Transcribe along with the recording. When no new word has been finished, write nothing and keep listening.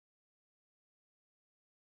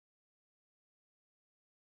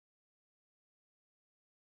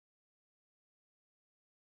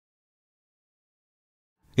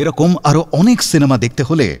এরকম আরো অনেক সিনেমা দেখতে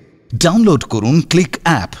হলে ডাউনলোড করুন click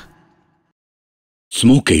app.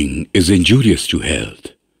 Smoking is injurious to health.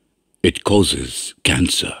 It causes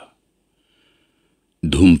cancer.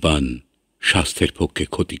 ধূমপান স্বাস্থ্যের পক্ষে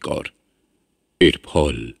ক্ষতিকর, এর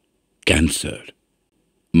ফল ক্যান্সার।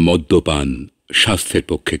 মদ্যপান স্বাস্থ্যের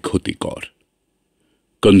পক্ষে ক্ষতিকর।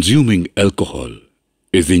 Consuming alcohol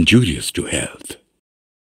is injurious to health.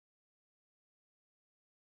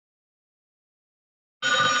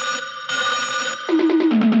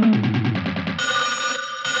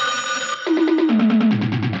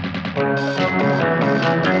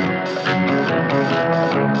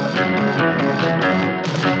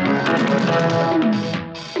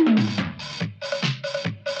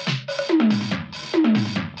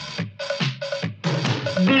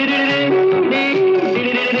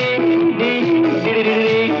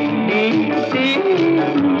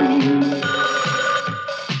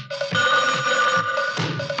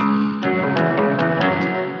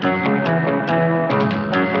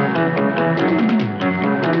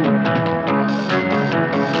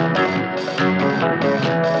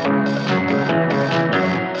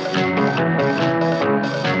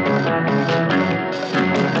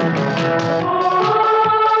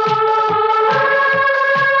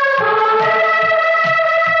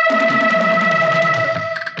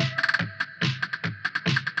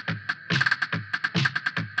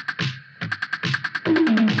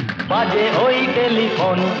 বাজে ওই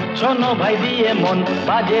টেলিফোন শোনো ভাই দিয়ে মন,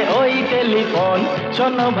 বাজে ওই টেলিফোন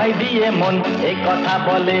শোনো ভাই দিয়ে মন। এ কথা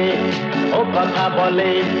বলে ও কথা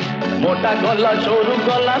বলে, মোটা গলা সরু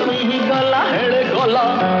গলা মিহি গলা হেড়ে গলা,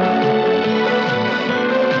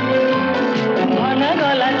 ভাঙা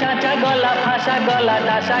গলা চাচা গলা ফাঁসা গলা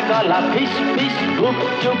ডাসা গলা, ফিস ফিস গুপ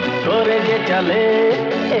চুপ করে যে চলে।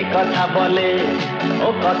 এ কথা বলে ও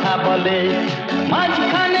কথা বলে,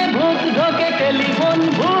 মাঝখানে ভূত ঢোকে টেলিফোন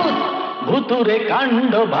ভূত, ভুতুরে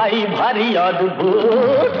কাণ্ড ভাই ভারী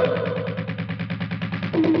অদ্ভুত।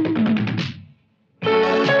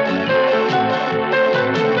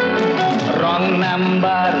 রং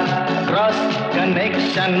নাম্বার ক্রস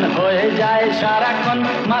কানেকশন হয়ে যায় সারাক্ষণ,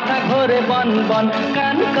 মাথা ঘোরে বন বন,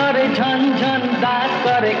 কান করে ঝন ঝন, দাঁত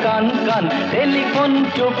করে কন কন, টেলিফোন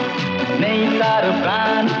চুপ নেই তার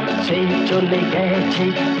প্রাণ, সেই চলে গেছে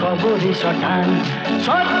কবরে শটান।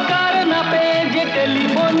 সরকার না পেয়ে যে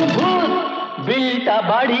টেলিফোন ভূত, বিলটা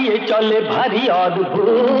বাড়িয়ে চলে ভারী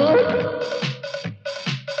অদ্ভুত।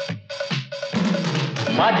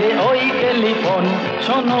 বাজে ওই টেলিফোন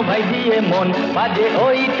শোনো ভাই দিয়ে মন, বাজে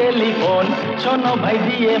ওই টেলিফোন শোনো ভাই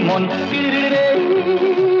দিয়ে মন। টিরিরে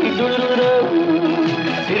টিরিরে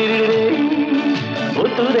টিরিরে,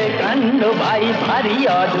 ভুতুরে কাণ্ড ভাই ভারী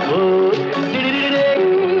অদ্ভুত। টিরিরে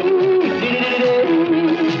টিরিরে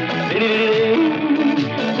টিরিরে,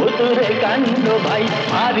 ভুতুরে কাণ্ড ভাই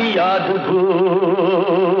ভারী অদ্ভুত।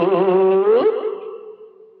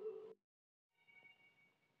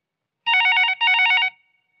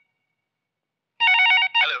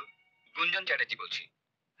 হ্যালো, গুঞ্জন চ্যাটার্জি বলছি।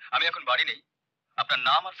 আমি এখন বাড়ি নেই। আপনার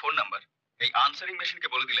নাম আর ফোন নাম্বার এই আনসারিং মেশিনকে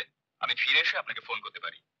বলে দিলে আমি ফিরে এসে আপনাকে ফোন করতে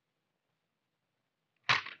পারি।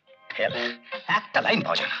 একটা লাইন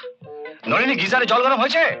পাওয়া যায় না। নলিনী গিজারে জল গরম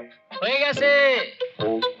হয়েছে? হয়ে গেছে।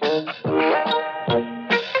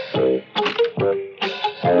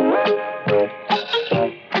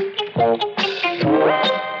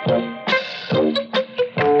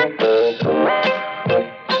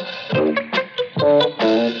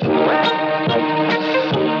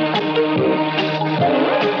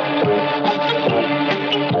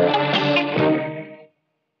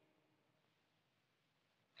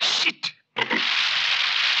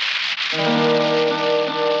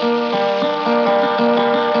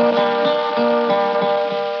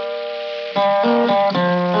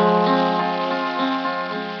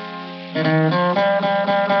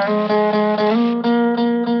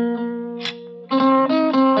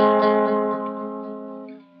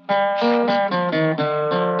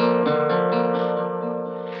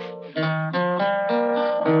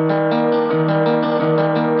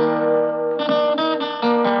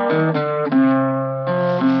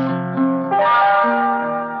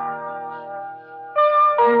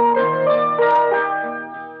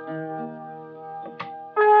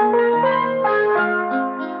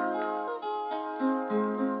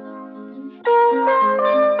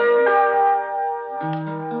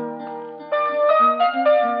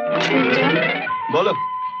 বলো।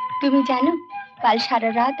 তুমি জানো কাল সারা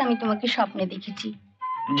রাত আমি তোমাকে স্বপ্নে দেখেছি।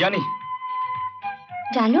 জানি।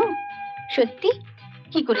 জানো? সত্যি?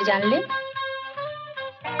 কি করে জানলে?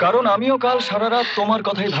 কারণ আমিও কাল সারা রাত তোমার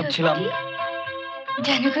কথাই ভাবছিলাম।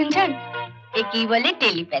 জানো গুঞ্জন, একেই বলে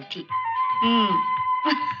টেলিপ্যাথি।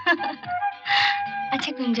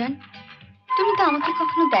 আচ্ছা গুঞ্জন, তুমি তো আমাকে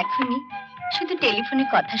কখনো দেখোনি, শুধু টেলিফোনে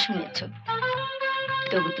কথা শুনেছো।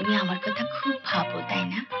 তবু তুমি আমার কথা খুব ভাবো, তাই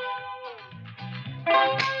না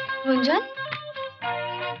গুঞ্জন?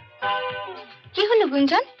 কি হলো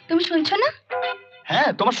গুঞ্জন, তুমি শুনছো না? হ্যাঁ,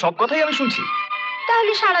 তোমার সব কথাই আমি শুনছি।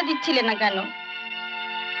 তাহলে সাড়া দিচ্ছিলে না কেন?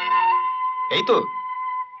 এই তো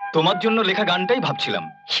তোমার জন্য লেখা গানটাই ভাবছিলাম।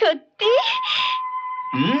 সত্যি?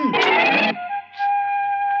 হুম।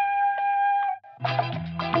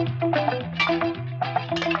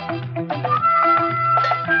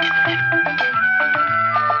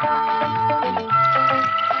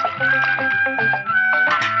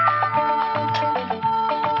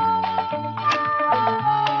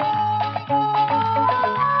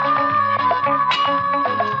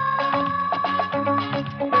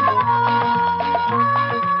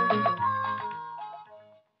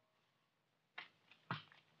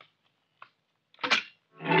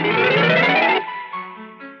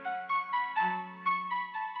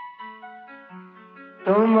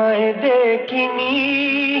 তোমায় দেখিনি,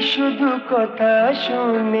 শুধু কথা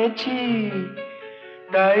শুনেছি,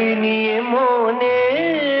 তাই নিয়ে মনে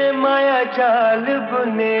মায়া জাল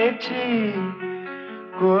বুনেছি।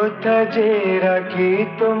 কোথা যে রাখি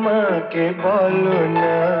তোমাকে বলো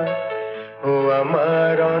না, ও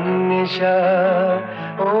আমার অন্বেষা,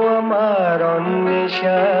 ও আমার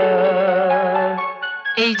অন্বেষা।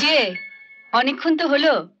 এই যে অনেকক্ষণ তো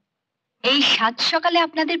হলো, এই সাত সকালে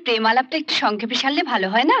আপনাদের প্রেম আলাপটা একটু সংক্ষেপে সারলে ভালো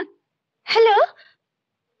হয় না? হ্যালো,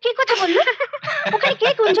 কি কথা বললো? ওখানে কে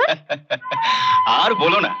গুঞ্জন? আর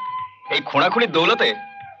বলো না, এই খোঁড়াখুড়ির দৌলতে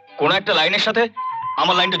কোনো একটা লাইনের সাথে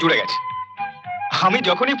আমার লাইনটা জুড়ে গেছে। আমি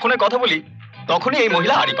যখনই ফোনে কথা বলি তখনই এই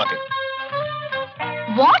মহিলা আড়ি পাতে।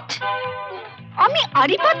 হোয়াট? আমি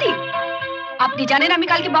আড়ি পাতি? আপনি জানেন আমি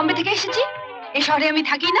কালকে বম্বে থেকে এসেছি, এই শহরে আমি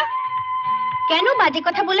থাকি না। কেন বাজে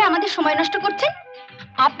কথা বলে আমাদের সময় নষ্ট করছেন?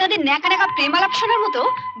 আপনাদের ন্যাকা ন্যাকা প্রেম আলাপ শোনার মতো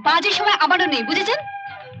বাজে সময় আমারও নেই, বুঝেছেন?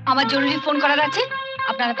 আমার জরুরি ফোন করার আছে,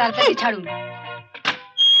 আপনারা তাড়াতাড়ি ছাড়ুন।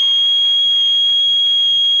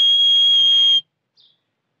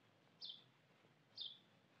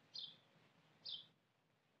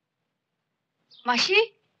 মাসি,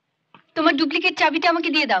 তোমার ডুপ্লিকেট চাবিটা আমাকে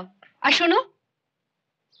দিয়ে দাও। আর শোনো,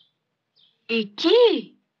 এ কি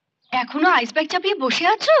এখনো আইস ব্যাগ চাপিয়ে বসে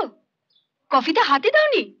আছো? কফিটা হাতে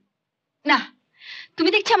দাওনি? না, তুমি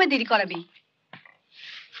দেখছি আমার দেরি করাবি।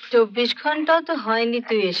 24 ঘন্টাও তো হয়নি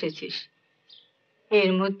তুই এসেছিস,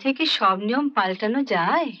 এর মধ্যে কি সব নিয়ম পাল্টানো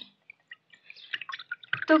যায়?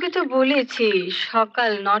 তোকে তো বলেছি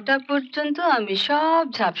সকাল 9টা পর্যন্ত আমি সব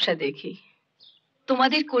ঝাপসা দেখি।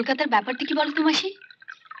 তোমাদের কলকাতার ব্যাপারটা কি বলতো মাসি?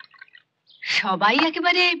 সবাই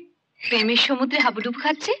একেবারে প্রেমের সমুদ্রে হাবুডুবু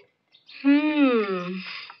খাচ্ছে।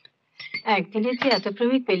 একদিনে তুই এত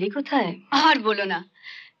প্রেমিক পেলি কোথায়? আর বলো না,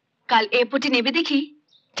 কাল এয়ারপোর্টে নেবে দেখি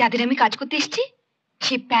যাদের আমি কাজ করতে এসেছি,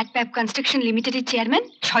 সেই প্যাট প্যাপ কনস্ট্রাকশন লিমিটেডের চেয়ারম্যান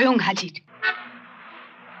স্বয়ং হাজির।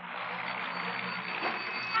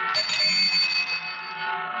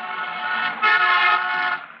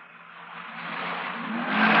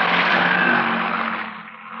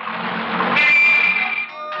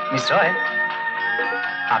 মিস রয়,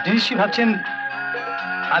 আপনি নিশ্চয়ই ভাবছেন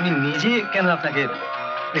আমি নিজে কেন আপনাকে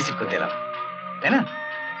রিসিভ করতে এলাম, তাই না?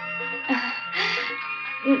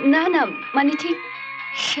 না না, মানে ঠিক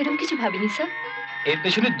সেরকম কিছু ভাবিনি স্যার। এর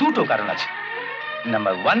পেছনে দুটো কারণ আছে।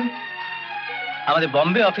 নাম্বার 1, আমাদের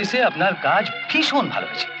বম্বে অফিসে আপনার কাজ ভীষণ ভালো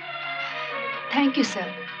হয়েছে। Thank you sir.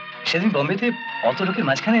 সেদিন বম্বেতে অত লোকের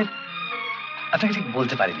মাঝখানে আপনাকে ঠিক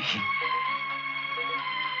বলতে পারিনি।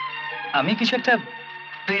 আমি কিছু একটা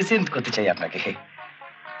প্রেজেন্ট করতে চাই আপনাকে।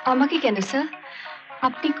 আমাকে কেন স্যার?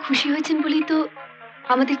 আপনি খুশি হয়েছেন বলেই তো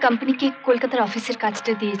আমাদের কোম্পানিকে কলকাতার অফিসের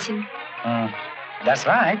কাজটা দিয়েছেন। দ্যাটস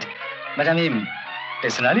রাইট, বাট আমি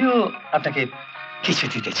পার্সোনালিও আপনাকে কিছু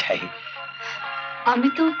দিতে চাই। আমি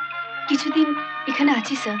তো কিছুদিন এখানে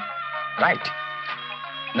আছি স্যার। রাইট।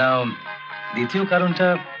 নাও দ্বিতীয় কারণটা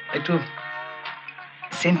একটু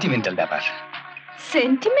সেন্টিমেন্টাল ব্যাপার।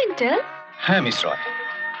 সেন্টিমেন্টাল? হ্যাঁ মিস রয়,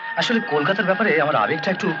 আসলে কলকাতার ব্যাপারে আমার আবেগটা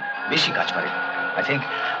একটু বেশি কাজ করে। আই থিঙ্ক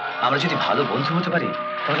আমরা যদি ভালো বন্ধু হতে পারি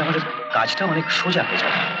তাহলে আমাদের কাজটা অনেক সোজা হয়ে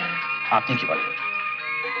যাবে। আপনি কি বলেন?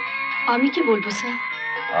 আমি কি বলবো স্যার?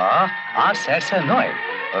 আর স্যার স্যার নয়,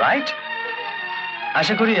 রাইট?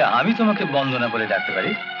 আশা করি আমি তোমাকে বন্দনা বলে ডাকতে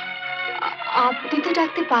পারি। আপনি তো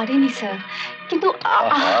ডাকতে পারেনি স্যার, কিন্তু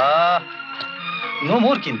নো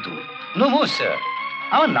মোর, কিন্তু নো মোর স্যার।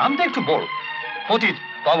 আমার নামটা একটু বড়, পতিত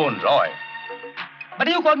পবন রয়, but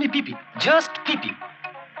you call me PP, just পিপি।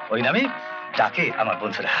 ওই নামে ডাকে আমার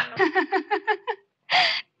বন্ধুরা।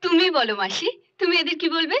 তুমি বলো মাসি, তুমি এদের কি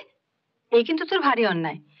বলবে? এই কিন্তু তোর ভারী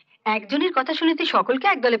অন্যায়। একজনের কথা শুনে তুই সকলকে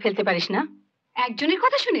একদলে ফেলতে পারিস না। একজনের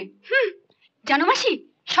কথা শুনে জানো মাসি,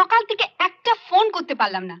 সকাল থেকে একটা ফোন করতে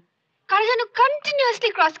পারলাম না। কারো যেন কন্টিনিউয়াসলি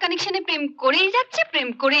ক্রস কানেকশনে প্রেম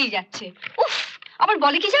করেই যাচ্ছে। উফ, আবার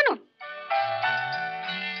বলে কি জানো?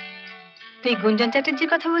 তুই গুঞ্জন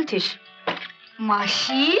চ্যাটার্জির কথা বলছিস?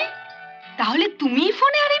 মাসি, তাহলে তুমি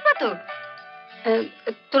ফোনে আরেই পাতো?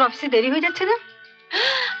 তোর অফিসে দেরি হয়ে যাচ্ছে না?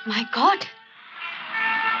 মাই গড।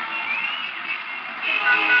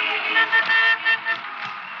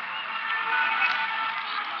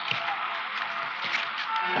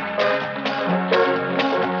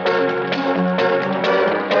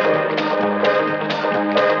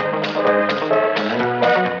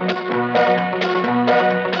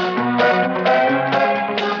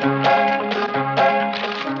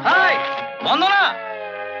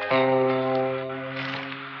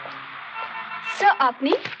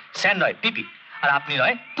 আপনি স্যার নয় পিপি, আর আপনি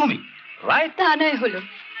নয় তুমি, রাইট? তা নয় হলো,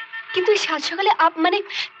 কিন্তু সাত সকালে মানে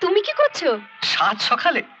তুমি কি করছো? সাত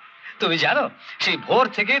সকালে? তুমি জানো, সেই ভোর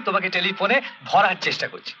থেকে তোমাকে টেলিফোনে ভরার চেষ্টা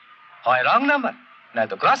করছি। হয় রং নাম্বার,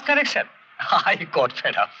 নয়তো cross connection. I got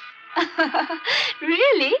fed up.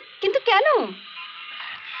 Really? কিন্তু কেন?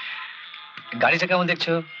 গাড়িটা কেমন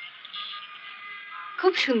দেখছো?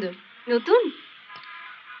 খুব সুন্দর। নতুন?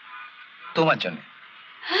 তোমার জন্য।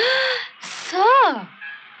 স্যার।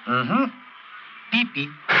 পিপি।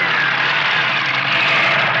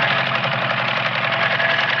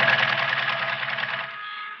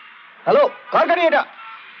 হ্যালো, কার গাড়ি এটা?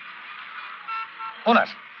 ওনার?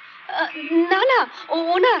 না না,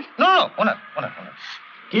 ওনার। না, ওনার ওনার ওনার।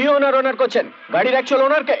 কি ওনার করছেন? গাড়ির অ্যাকচুয়াল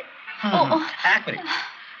ওনার কে? এক মিনিট,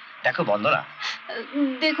 দেখো বন্দনা।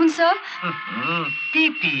 দেখুন sir.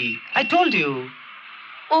 PP, I told you.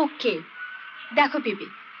 ওকে, দেখো পিপি,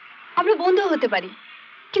 আমরা বন্ধু হতে পারি,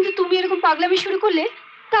 কিন্তু তুমি এরকম পাগলামি শুরু করলে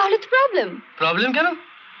তাহলে তো প্রবলেম। প্রবলেম কেন?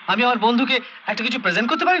 আমি আমার বন্ধুকে একটা কিছু প্রেজেন্ট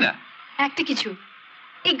করতে পারি না? একটা কিছু?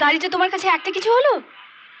 এই গাড়িটা তোমার কাছে একটা কিছু হলো?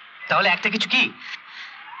 তাহলে একটা কিছু কি?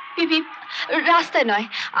 পিপি, রাস্তায় নয়,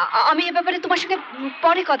 আমি এ ব্যাপারে তোমার সঙ্গে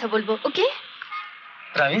পরে কথা বলবো, ওকে?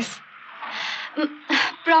 প্রমিস?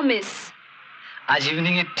 প্রমিস। আজ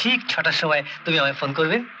ইভিনিং এ ঠিক 6টার সময় তুমি আমায় ফোন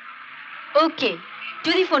করবে? ওকে,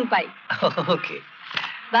 যদি phone pi. Okay,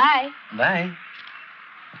 bye bye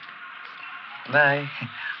bye,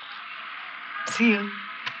 C you.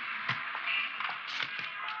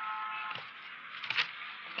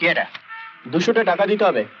 কি এটা? 200 টাকা দিতে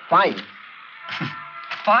হবে, ফাইন।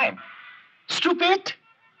 ফাইন? স্টুপিড,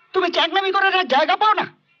 তুমি চ্যাকনামি করার আর জায়গা পাও না?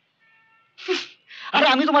 আরে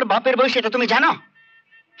আমি তোমার বাপের বয়স, এটা তুমি জানো?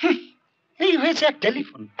 এই হয়েছে এক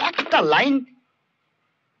টেলিফোন, একটা লাইন।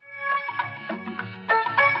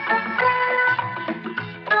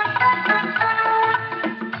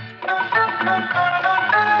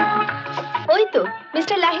 ওই তো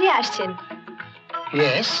মিস্টার লাহিড়ী আসছেন।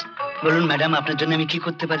 ইয়েস, বলুন ম্যাডাম, আপনার জন্য আমি কি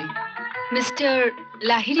করতে পারি? মিস্টার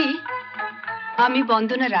লাহিড়ী, আমি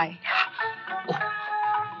বন্দনা রায়।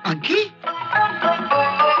 কি?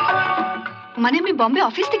 মানে আমি বম্বে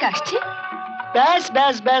অফিস থেকে আসছি। ব্যাস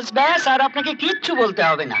ব্যাস ব্যাস ব্যাস, আর আপনাকে কিচ্ছু বলতে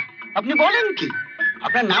হবে না। আপনি বলেন কি,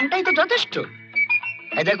 আপনার নামটাই তো যথেষ্ট।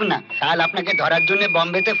 এই দেখুন না, কাল আপনাকে ধরার জন্য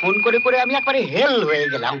বম্বেতে ফোন করে করে আমি একবারে হেল হয়ে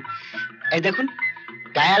গেলাম। এই দেখুন,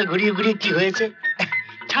 ডায়াল ঘুরিয়ে ঘুরিয়ে কি হয়েছে,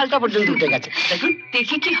 ছালটা পর্যন্ত উঠে গেছে। দেখুন।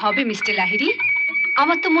 দেখি কি হবে মিস্টার লাহিড়ী,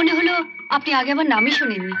 আমার তো মনে হলো আপনি আগে আমার নামই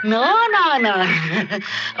শোনেননি। না না না,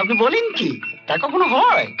 আপনি বলেন কি, তা কখনো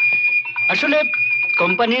হয়? আসলে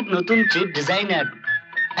কোম্পানির নতুন চিফ ডিজাইনার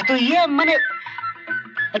এত মানে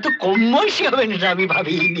এত কম বয়সী হবেন এটা আমি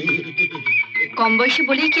ভাবিনি। কম বয়সী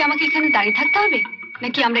বলেই কি আমাকে এখানে দাঁড়িয়ে থাকতে হবে,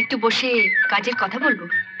 নাকি আমরা একটু বসে কাজের কথা বলবো?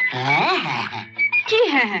 হ্যাঁ হ্যাঁ হ্যাঁ। কি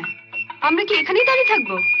হ্যাঁ হ্যাঁ? আমরা কি এখানেই দাঁড়িয়ে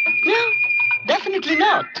থাকবো? Definitely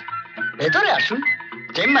not. ভেতরে আসুন,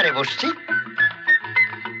 চেম্বারে বসছি,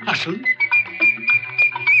 আসুন।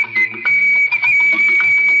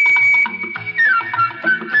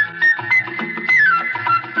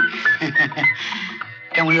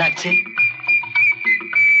 কেমন লাগছে?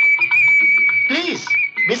 Please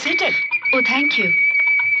be seated. O thank you.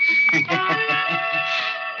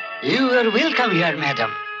 You are welcome here,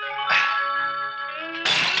 madam.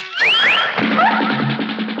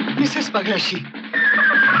 Mrs. Bhattacharya.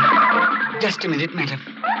 Just a minute, madam.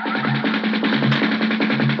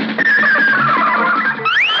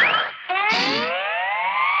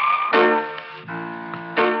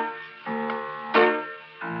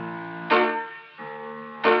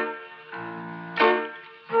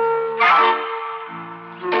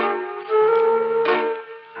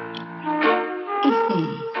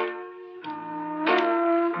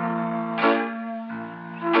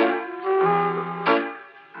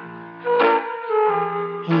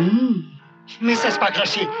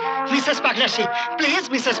 Pakrashi, Mrs Pakrashi, please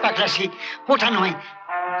Mrs Pakrashi, ওটা নয়,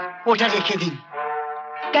 ওটা রেখে দিন।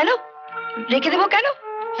 কেন রেখে দেবো কেন?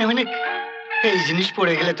 মানে এই জিনিস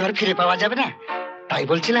পড়ে গেলে তো আর ফিরে পাওয়া যাবে না, তাই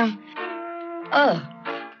বলছিলাম।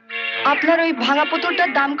 আপনার ওই ভাঙা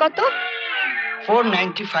পুতুলটার দাম কত?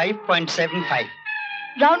 495.75,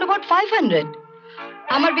 রাউন্ড অ্যাবাউট 500।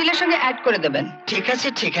 আমার বিলের সঙ্গে অ্যাড করে দেবেন। ঠিক আছে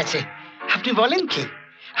ঠিক আছে, আপনি বলেন কি,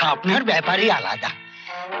 আপনার ব্যাপারই আলাদা।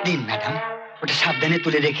 দিন ম্যাডাম, ওটা সাবধানে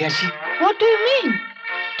তুলে রেখে আসি। What do you mean?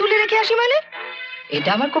 তুলে রেখে আসি মানে? এটা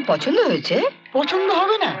আমার খুব পছন্দ হয়েছে। পছন্দ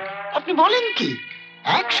হবে না? আপনি বলেন কি,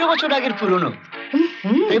 100 বছর আগের পুরনো।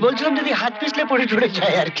 এই বলছিলাম যদি হাত পিছলে পড়ে টড়ে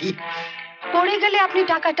যায় আর কি। পড়ে গেলে আপনি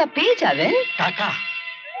টাকাটা পেয়ে যাবেন।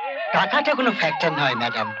 টাকাটা কোনো ফ্যাক্টর নয়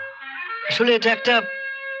ম্যাডাম, আসলে এটা একটা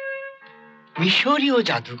মিশরীয়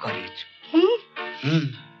জাদুকরের।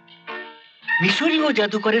 মিশরীয়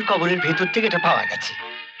জাদুকরের কবরের ভেতর থেকে এটা পাওয়া গেছে।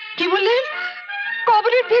 কি বললেন?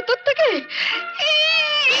 কবরের ভেতর থেকে?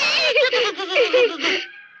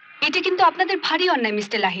 এটা কিন্তু আপনাদের ভারী অন্যায়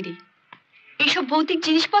মিস্টার লাহিড়ী। এইসব ভৌতিক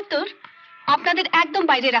জিনিসপত্র আপনাদের একদম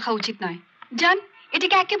বাইরে রাখা উচিত নয়। যান,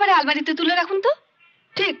 এটাকে একেবারে আলমারিতে তুলে রাখুন তো।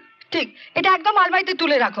 ঠিক ঠিক, এটা একদম আলমারিতে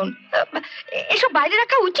তুলে রাখুন। এসব বাইরে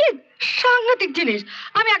রাখা উচিত? সাংঘাতিক জিনিস,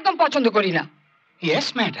 আমি একদম পছন্দ করি না। Yes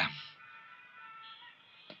madam.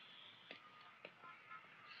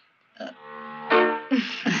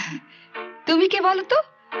 তুমি কে বলো তো?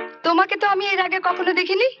 তোমাকে তো আমি এর আগে কখনো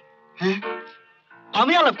দেখিনি। হ্যাঁ,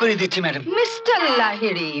 আমি আলাপ করে দিচ্ছি ম্যাডাম। মিস্টার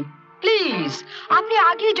লাহিড়ী, প্লিজ আপনি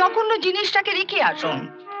আগে জঘন্য জিনিসটাকে রেখে আসুন।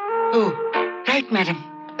 ও রাইট ম্যাডাম।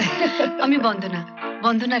 আমি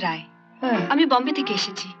বন্দনা রায়। আমি বম্বে থেকে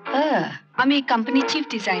এসেছি। আমি কোম্পানির chief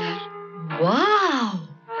designer. Wow,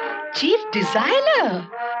 chief designer!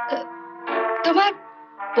 তোমার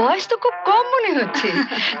বয়স তো খুব কম মনে হচ্ছে।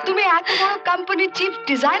 তুমি এত বড় কোম্পানির চিফ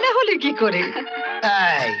ডিজাইনার হলে কি করে?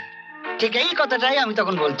 ঠিক এই কথাটাই আমি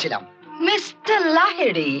তখন বলছিলাম। মিস্টার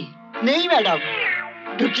লাহিড়ী। নেই ম্যাডাম,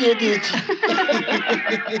 ঢুকিয়ে দিয়েছি।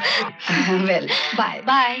 Well, bye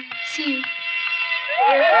bye, C you.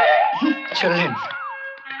 চলেন,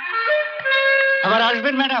 আবার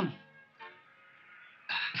আসবেন ম্যাডাম।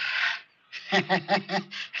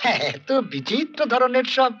 তো বিচিত্র ধরনের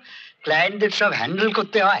সব ক্লায়েন্টদের সব হ্যান্ডেল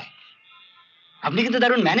করতে হয়। আপনি কিন্তু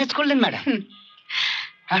দারুণ ম্যানেজ করলেন ম্যাডাম।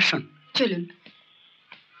 আসুন, চলুন।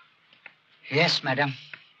 Yes madam.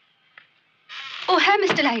 ও হ্যাঁ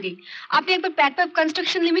মিস্টার লাহিড়ী, আপনি একবার প্যাটপ্যাপ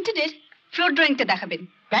কনস্ট্রাকশন লিমিটেডের ফ্লোর ড্রয়িংটা দেখাবেন।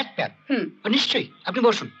 প্যাটপ্যাপ? নিশ্চয়ই, আপনি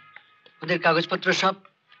বসুন, ওদের কাগজপত্র সব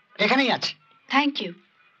এখানেই আছে। Thank you.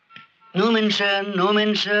 No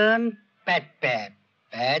mention, প্যাটপ্যাপ,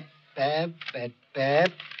 প্যাটপ্যাপ,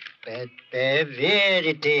 প্যাটপ্যাপ, প্যাটপ্যাপ, where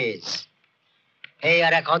it is। এই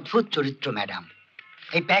আর এক অদ্ভুত চরিত্র ম্যাডাম,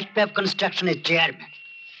 এই প্যাটপ্যাপ কনস্ট্রাকশনের চেয়ারম্যান।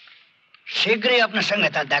 শীঘ্রই আপনার সঙ্গে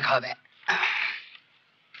তার দেখা হবে।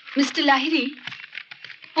 মিস্টার লাহিড়ী,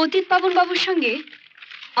 পতিত পাবন বাবুর সঙ্গে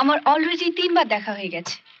আমার অলরেডি 3 বার দেখা হয়ে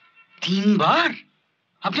গেছে। 3 বার?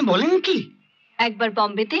 আপনি বলেন কি? একবার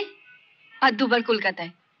বম্বেতে আর 2 বার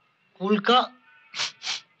কলকাতায়।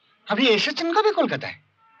 আপনি এসেছেন কবে কলকাতায়?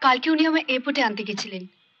 কালকে উনি আমায় এয়ারপোর্টে আনতে গেছিলেন,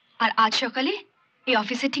 আর আজ সকালে এই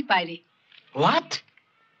অফিসের ঠিক বাইরে। হোয়াট?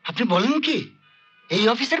 আপনি বলেন কি, এই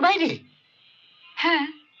অফিসের বাইরে? হ্যাঁ।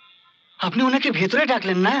 আপনি ওনাকে ভেতরে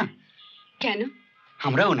ডাকলেন না? কেন?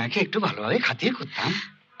 আমরা ওনাকে একটু ভালোভাবে খাতির করতাম।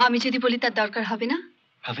 আমি যদি বলি তার দরকার হবে না?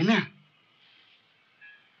 হবে না?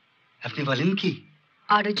 আপনি বলেন কি?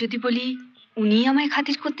 আরো যদি বলি উনি আমায়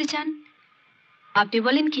খাতির করতে চান? আপনি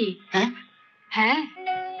বলেন কি? হ্যাঁ হ্যাঁ।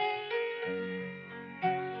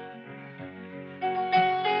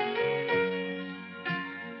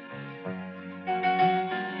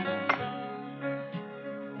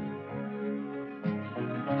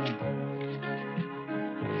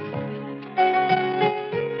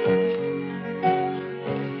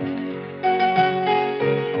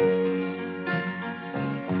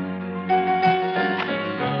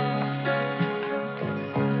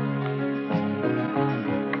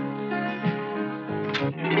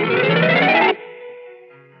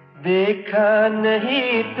 देखा नहीं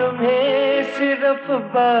तुम्हें सिर्फ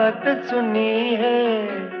बात सुनी है,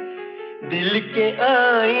 दिल के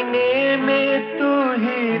आईने में तू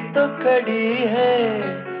ही तो खड़ी है,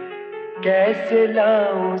 कैसे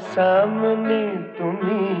लाऊं सामने तुम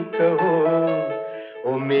ही कहो,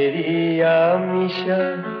 ओ मेरी आमिशा,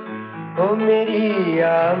 ओ मेरी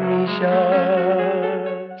आमिशा।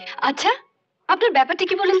 আচ্ছা, আপনার ব্যাপারটা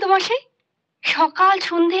কি বলেন তো মশাই? সকাল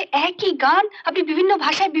সন্ধে একই গান আপনি বিভিন্ন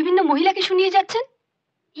ভাষায় বিভিন্ন মহিলাকে শুনিয়ে যাচ্ছেন।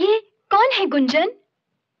 ये कौन है गुंजन?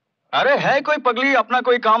 अरे है कोई पगली, अपना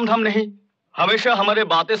कोई काम धाम नहीं, हमेशा हमारे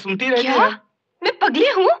बातें सुनती रहती है। मैं पगली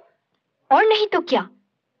हूँ? और नहीं तो क्या,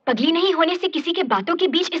 पगली नहीं होने से किसी के बातों के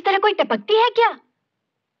बीच इस तरह कोई टपकती है क्या?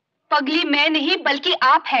 पगली मैं नहीं बल्कि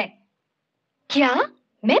आप है। क्या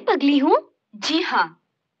मैं पगली हूँ? जी हाँ,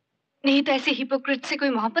 नहीं तो ऐसे हिपोक्रेट से कोई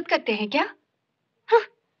मोहब्बत करते हैं क्या? हाँ,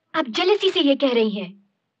 आप जेलसी से ये कह रही हैं।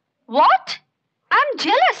 What? I'm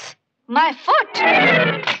jealous. My foot.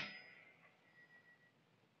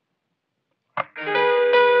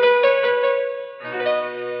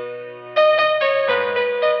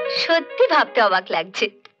 সত্যি ভাবতে অবাক লাগছে।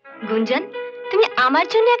 গুঞ্জন, তুমি আমার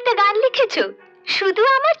জন্য একটা গান লিখেছো, শুধু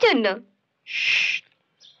আমার জন্য?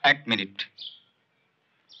 এক মিনিট।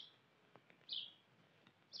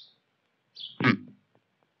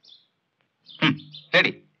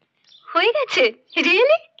 রেডি? হয়ে গেছে?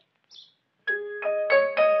 রিয়েলি?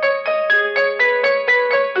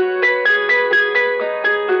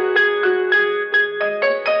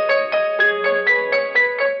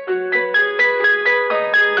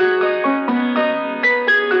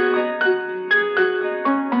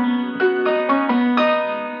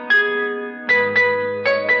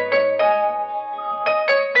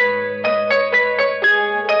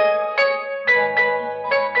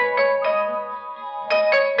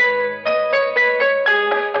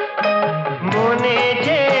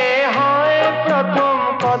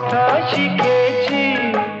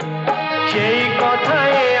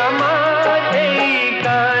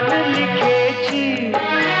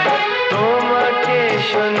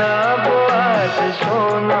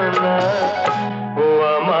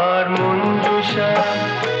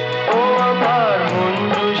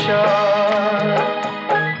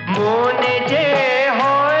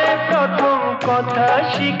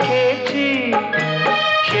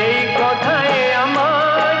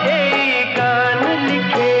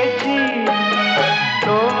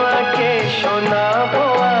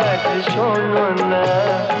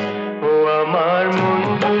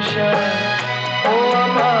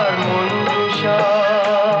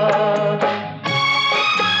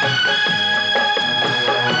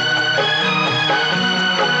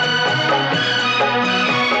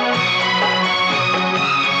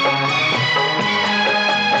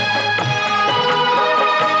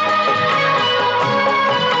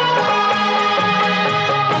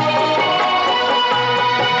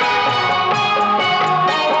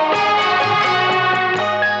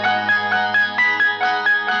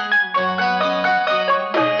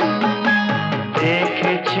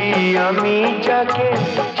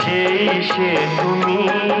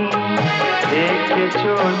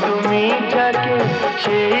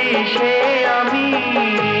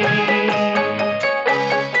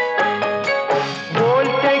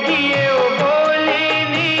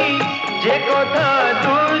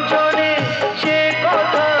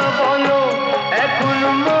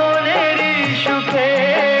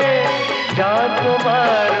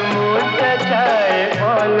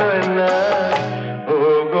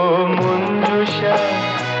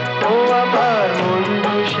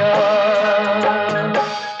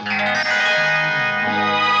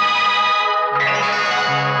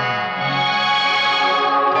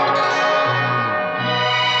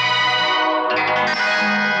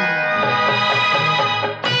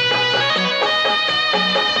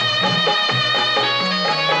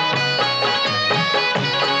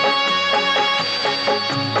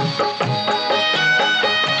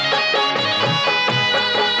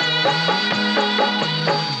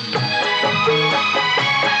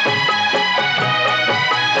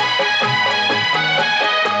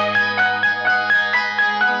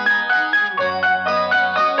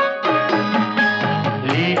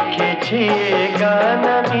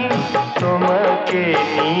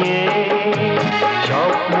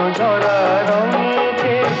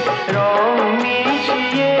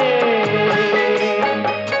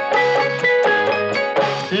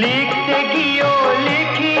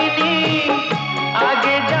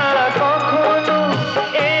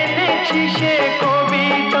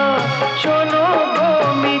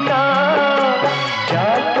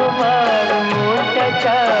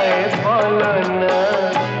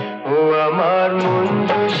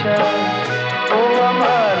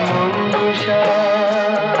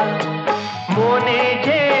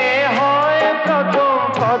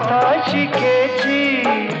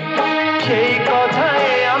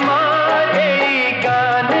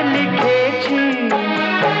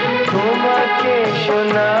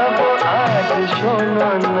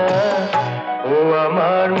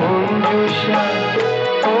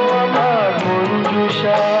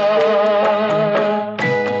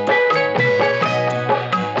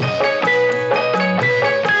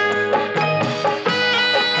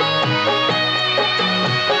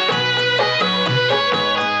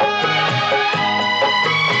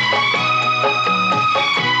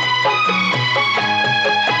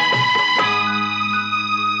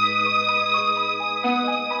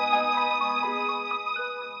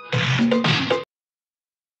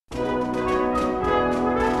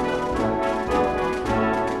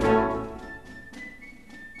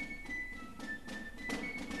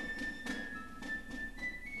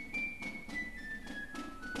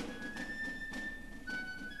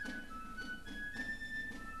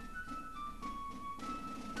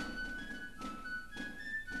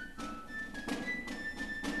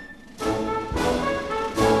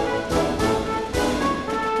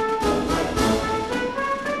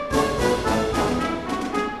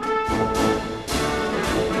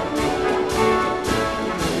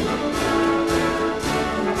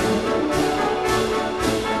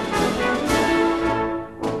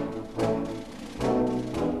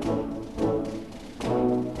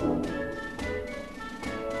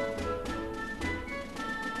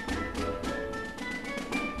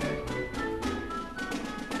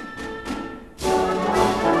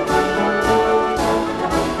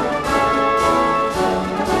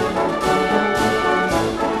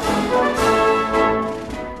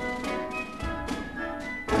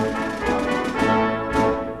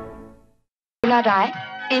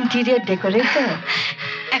 Interior decorator.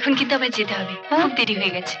 এখন কিন্তু আবার যেতে হবে, খুব দেরি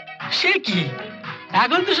হয়ে গেছে। সে কি,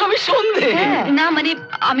 এখন তো সবই সন্ধে। না মানে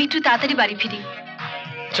আমি একটু তাড়াতাড়ি বাড়ি ফিরি।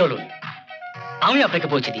 চলুন, আমি আপনাকে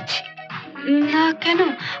পৌঁছে দিচ্ছি। না কেন,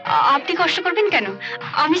 আপনি কষ্ট করবেন কেন?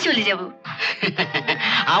 আমি চলে যাব।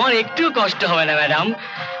 আমার একটু কষ্ট হবে না ম্যাডাম,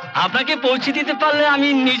 আপনাকে পৌঁছে দিতে পারলে আমি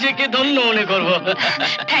নিজেকে ধন্য মনে করব।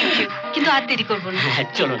 থ্যাংক ইউ, কিন্তু আর দেরি করবো না।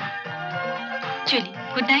 চলুন চলি।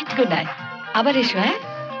 Good night. গুড নাইট, আবার এসো। হ্যাঁ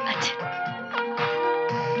আচ্ছা।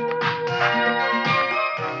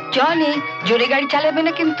 জনি, জোরে গাড়ি চালাবে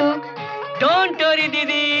না কিন্তু। ডোন্ট ওয়ারি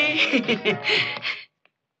দিদি।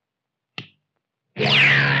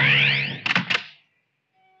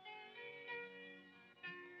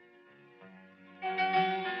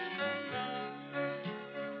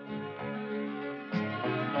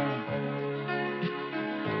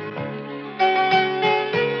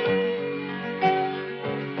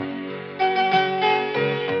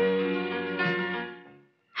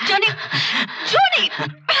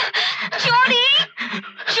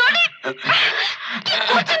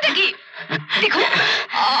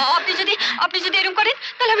 আপনি যদি এরকম করেন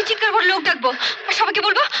তাহলে আমি চিৎকার করে লোক ডাকবো আর সবাইকে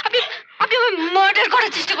বলবো আপনি আপনি আমায় মার্ডার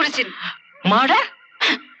করার চেষ্টা করেছেন। মার্ডার?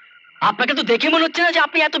 আপনাকে তো দেখে মনে হচ্ছে না যে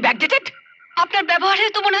আপনি এত ব্যাকডেটেড। আপনার ব্যবহারে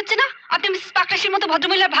তো মনে হচ্ছে না আপনি মিসেস পাকরাশির মতো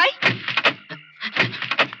ভদ্রমহিলার ভাই।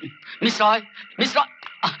 মিস রয়, মিস রয়,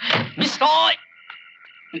 মিস রয়,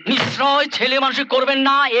 মিস রয়, ছেলে মানুষ করবেন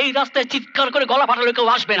না। এই রাস্তায় চিৎকার করে গলা ফাটালে কেউ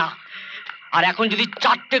আসবে না। আর এখন যদি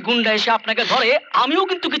 4টে গুন্ডা এসে আপনাকে ধরে আমিও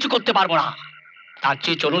কিন্তু কিছু করতে পারবো না। তার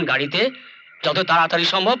চেয়ে চলুন গাড়িতে, যত তাড়াতাড়ি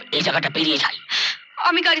সম্ভব এই জায়গাটা পেরিয়ে যাই।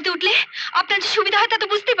 আমি গাড়িতে উঠলে আপনার যে সুবিধা হয় তা তো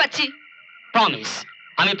বুঝতেই পারছি। প্রমিস,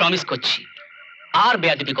 আমি প্রমিস করছি আর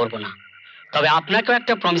বেয়াদবি করব না। তবে আপনাকেও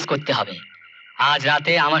একটা প্রমিস করতে হবে, আজ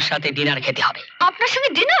রাতে আমার সাথে ডিনার খেতে হবে। আপনার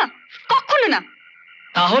সঙ্গে ডিনার? কখনো না।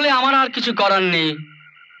 তাহলে আমার আর কিছু করার নেই।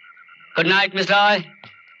 গুড নাইট মিস রায়।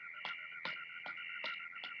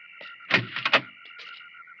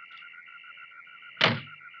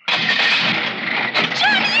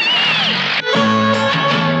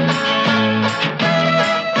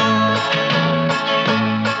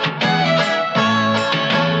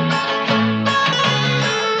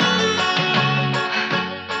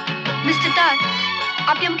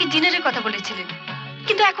 আপনি আমাকে ডিনারের কথা বলেছিলেন,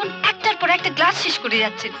 কিন্তু এখন একটার পর একটা গ্লাস শেষ করে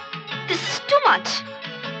যাচ্ছেন। This is too much.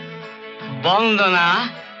 বন্দনা,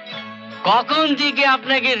 কখন থেকে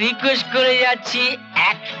আপনাকে রিকোয়েস্ট করে যাচ্ছি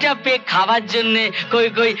একটা পে খাবার জন্য। কই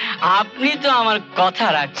কই, আপনি তো আমার কথা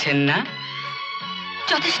রাখছেন না।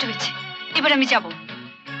 যথেষ্ট হয়েছে, এবার আমি যাব।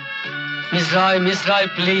 মিস রয়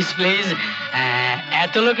প্লিজ প্লিজ,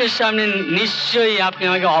 এত লোকের সামনে নিশ্চয়ই আপনি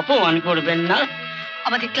আমাকে অপমান করবেন না।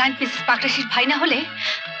 আমাদের ক্লায়েন্ট মিসেস পাকরাশির ভাই না হলে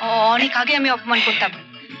অনেক আগে আমি অপমান করতাম।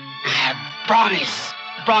 প্রমিস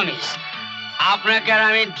প্রমিস, আপনাকে আর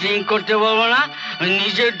আমি ড্রিঙ্ক করতে বলবো না,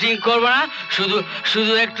 নিজে ড্রিঙ্ক করবো না, শুধু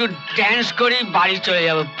শুধু একটু ড্যান্স করি বাড়ি চলে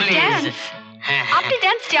যাবো প্লিজ। আপনি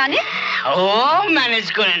ড্যান্স জানেন? ও ম্যানেজ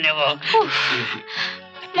করে নেব।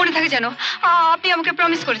 মনে থাকে যেন আপনি আমাকে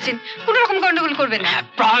প্রমিস করেছেন কোনো রকম গন্ডগোল করবেন না।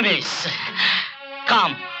 Promise.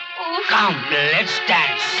 Come come, let's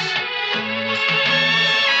dance.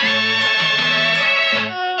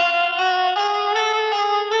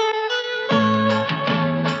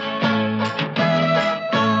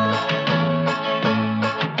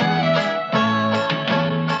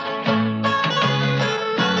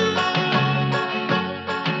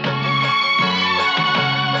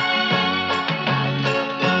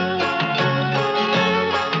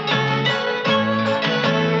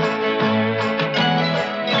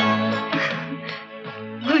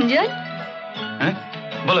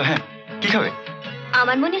 বলো। হ্যাঁ, কি খাবে?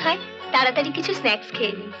 আমার মনে হয় তাড়াতাড়ি কিছু স্ন্যাক্স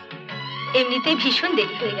খেয়ে নিই, এমনিতেই ভীষণ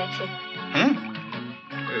দেরি হয়ে গেছে।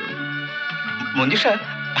 মঞ্জুষা,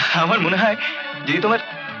 আমার মনে হয় যদি তোমার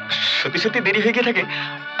সত্যি সত্যি দেরি হয়ে গিয়ে থাকে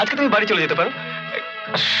আজকে তুমি বাড়ি চলে যেতে পারো।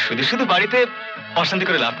 শুধু শুধু বাড়িতে অশান্তি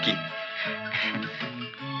করে লাভ কি?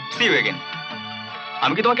 C you again.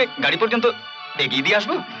 আমি কি তোমাকে গাড়ি পর্যন্ত এগিয়ে দিয়ে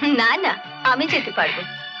আসবো? না না, আমি যেতে পারবো।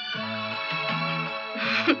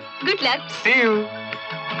 Good luck. C you.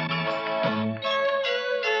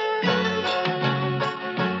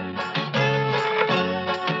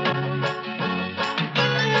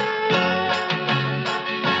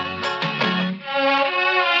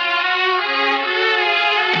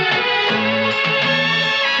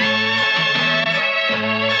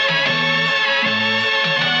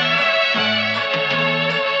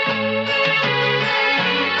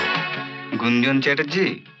 গুঞ্জন চ্যাটার্জি,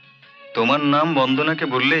 তোমার নাম বন্দনাকে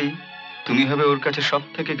বললেই তুমি হবে ওর কাছে সব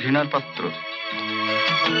থেকে ঘৃণার পাত্র।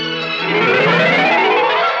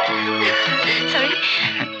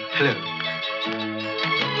 হ্যালো।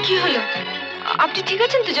 কি হলো? আপনি ঠিক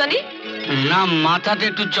আছেন তো জনি? না, মাথাতে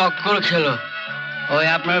একটু চক্কর খেলো। ওই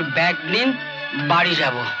আপনার ব্যাগ নিন, বাড়ি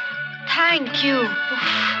যাব। Thank you.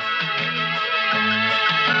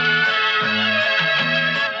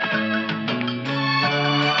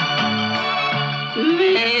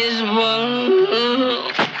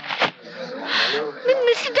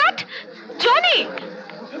 Mr. Dutt, Johnny,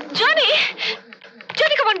 Johnny,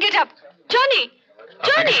 Johnny, come on, get up, Johnny,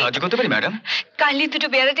 Johnny. সাহায্য করতে পারি ম্যাডাম? কাইন্ডলি দুটো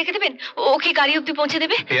বেয়ারা ডেকে দেবেন, ওকে গাড়ি অব্দি পৌঁছে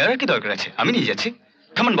দেবে। বেয়ারের কি দরকার আছে? আমি নিয়ে যাচ্ছি।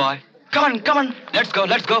 Come on boy, come on, let's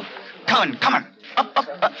go, come on.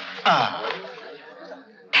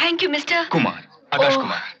 Thank you mister Kumar, আকাশ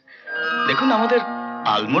কুমার। দেখুন, আমাদের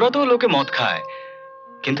আলমোড়া তো লোকে মদ খায়,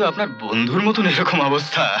 কিন্তু আপনার বন্ধুর মতন এরকম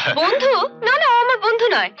অবস্থা। বন্ধু? না না, ও আমার বন্ধু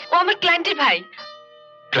নয়, ও আমার ক্লায়েন্টের ভাই।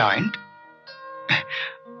 ক্লায়েন্ট?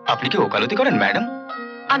 আপনি কি ওকালতি করেন ম্যাডাম?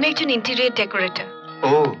 আমি একজন interior decorator.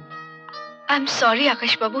 O, I am sorry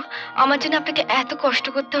আকাশ বাবু, আমার জন্য আপনাকে এত কষ্ট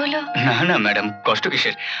করতে হলো। না না ম্যাডাম, কষ্ট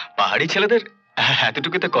কিসের? পাহাড়ি ছেলেদের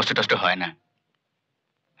এতটুকুতে কষ্ট হয় না।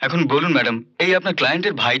 এখন বলুন ম্যাডাম, এই আপনার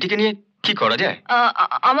ক্লায়েন্টের ভাইটিকে নিয়ে কি করা যায়?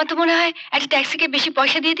 আমার তো মনে হয় একটা ট্যাক্সিকে বেশি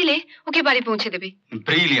পয়সা দিয়ে দিলে ওকে বাড়ি পৌঁছে দেবে।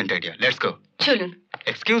 Brilliant idea, let's go. চলুন।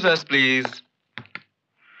 Excuse us please.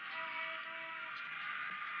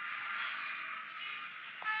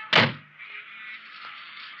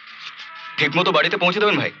 ঠিক মতো বাড়িতে পৌঁছে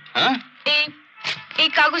দেবেন ভাই? হ্যাঁ, এই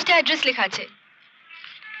কাগজটা অ্যাড্রেস লেখা আছে।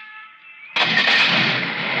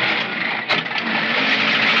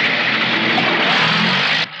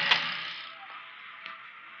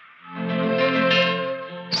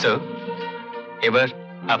 সো এবার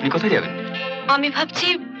আপনি কোথায় যাবেন? আমি ভাবছি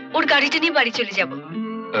ওর গাড়িটা নিয়ে বাড়ি চলে যাব।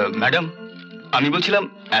 ম্যাডাম, আমি বলছিলাম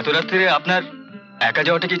এত রাত্রে আপনার একা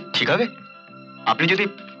যাওয়াটা কি ঠিক হবে? আপনি যদি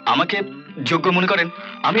আমাকে যোগ্য মনে করেন,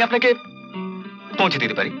 আমি আপনাকে পৌঁছে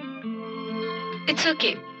দিতে পারি। It's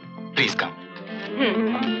okay, please come.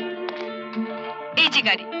 এই যে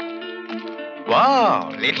গাড়ি। Wow,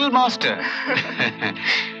 little master.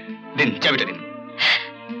 দিন, চাবিটা দিন।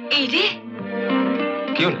 এই রে,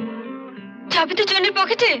 কি হলো? চাবি তো জনের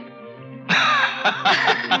পকেটে।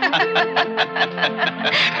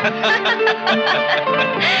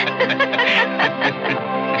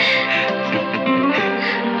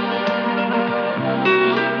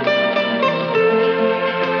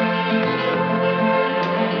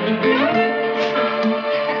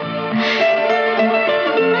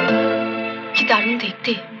 কি দারুণ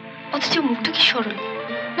দেখতে, অথচ মুখটা কি সরল।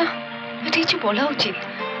 না, এটা কিছু বলা উচিত।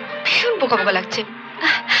 ভীষণ বোকা বোকা লাগছে।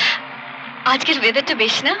 আজকের ওয়েদারটা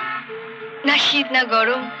বেশ না, না শীত না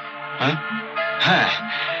গরম। হ্যাঁ,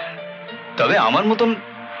 তবে আমার মতন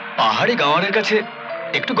পাহাড়ি গাঁওয়ারের কাছে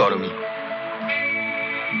একটু গরমই।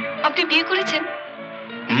 আপনি বিয়ে করেছেন?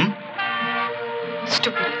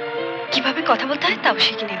 স্টুপিড, কিভাবে কথা বলতে হয় তাও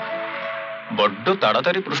শিখিনি এখন। বড্ড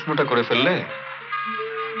তাড়াতাড়ি প্রশ্নটা করে ফেললে।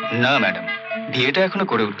 না ম্যাডাম, বিয়েটা এখনো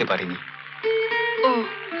করে উঠতে পারিনি। ও,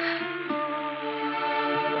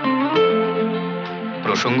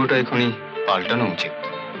 প্রসঙ্গটা এখনই পাল্টানো উচিত।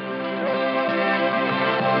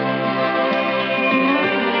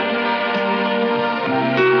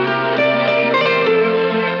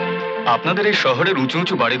 আপনাদের এই শহরের উঁচু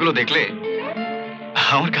উঁচু বাড়িগুলো দেখলে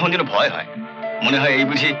আমার কেমন যেন ভয় হয়। মনে হয় এই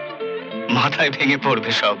বুঝি মাথায় ভেঙে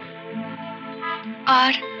পড়বে সব।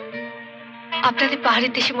 আর আপনাদের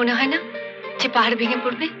পাহাড়ের দেশে মনে হয় না যে পাহাড় ভেঙে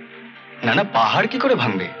পড়বে? না না, পাহাড় কি করে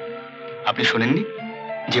ভাঙবে? আপনি শোনেননি,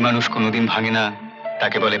 যে মানুষ কোনোদিন ভাঙে না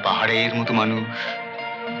তাকে বলে পাহাড়ের মতো মানুষ।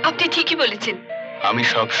 আপনি ঠিকই বলেছেন। আমি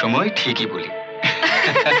সব সময় ঠিকই বলি।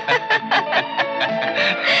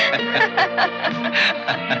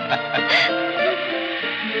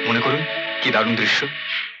 মনে করুন কি দারুণ দৃশ্য।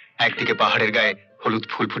 একদিকে পাহাড়ের গায়ে হলুদ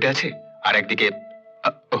ফুল ফুটে আছে, আর একদিকে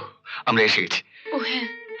আমরা এসে গেছি। ও হ্যাঁ,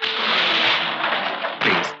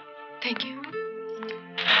 please. Thank you.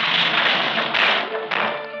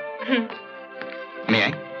 May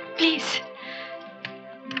I? Please.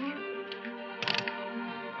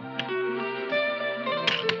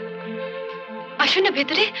 আসুন না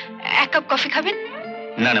ভেতরে, এক কাপ কফি খাবেন?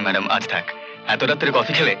 না না ম্যাডাম, আজ থাক। এত রাত্রে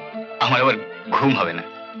কফি খেলে আমার আবার ঘুম হবে না।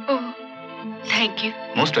 ও, thank you.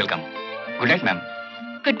 Most welcome. Good night ma'am.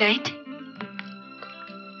 Good night.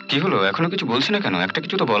 কি হলো, এখনো কিছু বলছি না কেন? একটা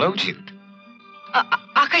কিছু তো বলা উচিত।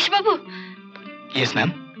 আকাশ বাবু। Yes ma'am.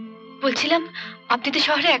 বলছিলাম, আপনি তো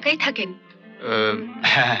শহরে একাই থাকেন।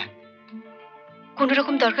 হ্যাঁ। কোনো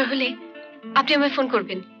রকম দরকার হলে আপনি আমায় ফোন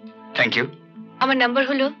করবেন। Thank you. আমার নাম্বার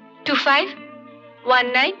হলো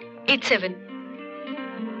 251987।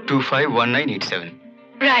 251987।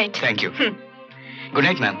 Right. Thank you. Good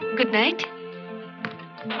night ma'am. Good night.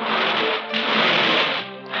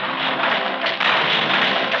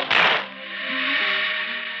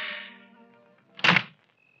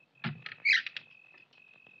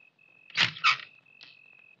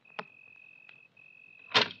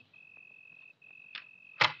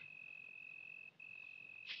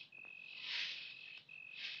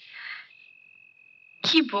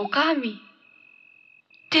 কি বোকা আমি,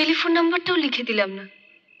 টেলিফোন নাম্বারটাও লিখে দিলাম না।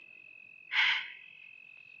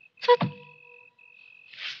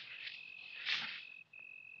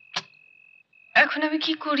 এখন আমি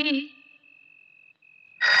কি করি?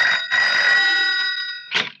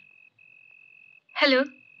 হ্যালো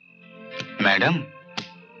ম্যাডাম,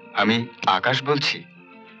 আমি আকাশ বলছি।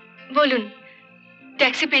 বলুন,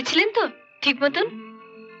 ট্যাক্সি পেয়েছিলেন তো ঠিক মতন?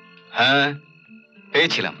 হ্যাঁ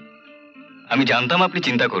পেয়েছিলাম, আমি জানতাম আপনি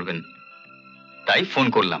চিন্তা করবেন, তাই ফোন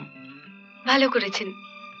করলাম। ভালো করেছেন,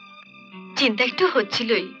 চিন্তা একটু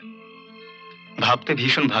হচ্ছিলই। ভাবতে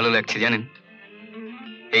ভীষণ ভালো লাগছে জানেন,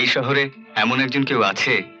 এই শহরে এমন একজন কেউ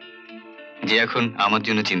আছে যে এখন আমার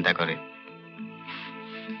জন্য চিন্তা করে।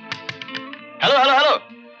 হ্যালো হ্যালো হ্যালো,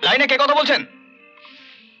 লাইনে কে কথা বলছেন?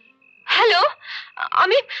 হ্যালো,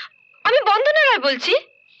 আমি আমি বন্দনা রায় বলছি।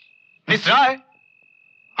 মিস রায়,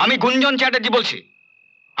 আমি গুঞ্জন চ্যাটার্জি বলছি।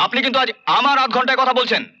 আপনি কিন্তু আজ আমার 8 ঘন্টায় কথা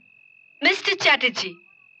বলছেন। মিস্টার চ্যাটার্জি,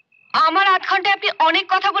 আমার 8 ঘন্টায় আপনি অনেক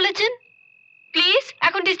কথা বলেছেন, প্লিজ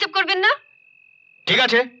এখন ডিস্টার্ব করবেন না। ঠিক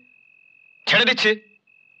আছে, ছেড়ে দিচ্ছি,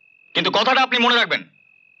 কিন্তু কথাটা আপনি মনে রাখবেন।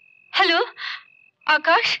 হ্যালো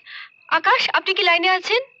আকাশ, আকাশ আপনি কি লাইনে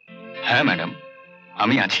আছেন? হ্যাঁ ম্যাডাম,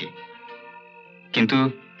 আমি আছি, কিন্তু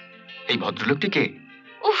এই ভদ্রলোকটি কে?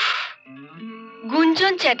 উফ,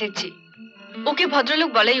 গুঞ্জন চ্যাটার্জি। ওকে ভদ্রলোক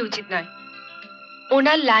বলাই উচিত নয়।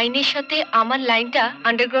 ওনার লাইনের সাথে আমার লাইনটা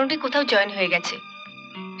আন্ডারগ্রাউন্ডে কোথাও জয়েন হয়ে গেছে,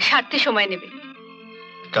 সারতে সময় নেবে।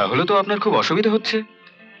 তাহলে তো আপনার খুব অসুবিধা হচ্ছে।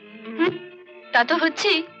 তা তো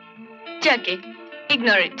হচ্ছেই, যাকে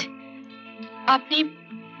ইগনোর ইট। আপনি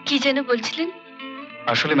কি যেন বলছিলেন?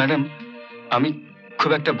 আসলে ম্যাডাম, আমি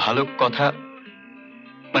খুব একটা ভালো কথা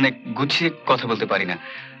মানে গুছিয়ে কথা বলতে পারি না,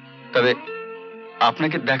 তবে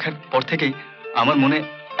আপনাকে দেখার পর থেকেই আমার মনে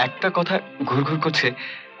একটা কথা ঘুরঘুর করছে।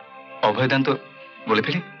 অভয়দান তো বলে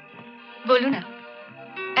ফেলি? বলুন না,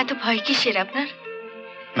 এত ভয় কিসের আপনার?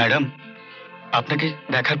 ম্যাডাম, আপনাকে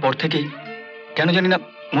দেখার পর থেকেই কেন জানি না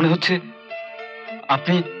মনে হচ্ছে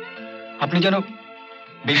আপনি আপনি যেন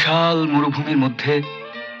বিশাল মরুভূমির মধ্যে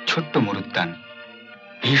ছোট্ট মরুদ্যান,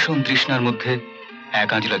 ভীষণ তৃষ্ণার মধ্যে এক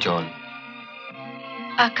আঁজলা জল।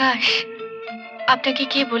 আকাশ, আপনাকে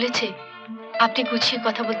কে বলেছে আপনি গুছিয়ে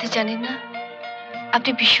কথা বলতে জানেন না?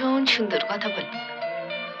 আপনি ভীষণ সুন্দর কথা বলেন।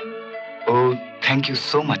 ও thank you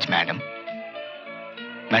so much madam.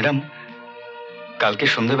 Madam, কালকে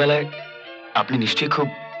সন্ধ্যাবেলায় আপনি নিশ্চয়ই খুব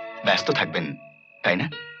ব্যস্ত থাকবেন, তাই না?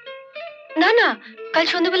 না না, কাল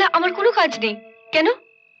সন্ধ্যাবেলা আমার কোনো কাজ নেই। কেন?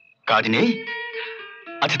 কাজ নেই?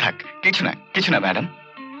 আচ্ছা থাক, কিছু না ম্যাডাম।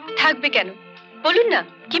 থাকবে কেন বলুন না,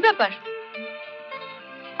 কি ব্যাপার?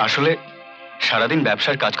 আসলে সারাদিন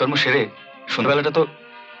ব্যবসার কাজকর্ম সেরে সন্ধ্যাবেলাটা তো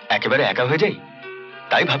একেবারে একা হয়ে যাই,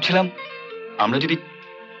 তাই ভাবছিলাম আমরা যদি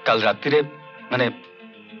কাল রাত্রিরে মানে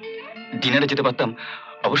ডিনারে যেতে পারতাম,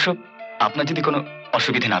 অবশ্য আপনার যদি কোনো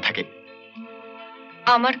অসুবিধে না থাকে।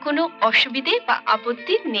 আমার কোনো অসুবিধে বা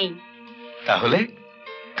আপত্তি নেই। তাহলে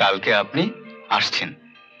কালকে আপনি আসছেন?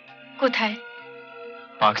 কোথায়?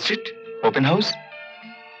 Park street, open house.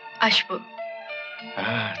 আসবো।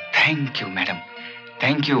 Thank you madam,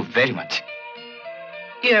 thank you very much.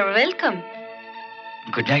 You R welcome.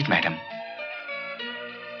 Good night madam.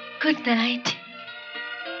 Good night.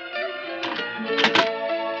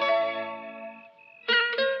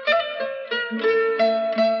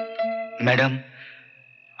 Madam,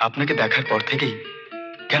 আপনাকে দেখার পর থেকেই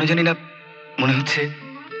কেন জানি না মনে হচ্ছে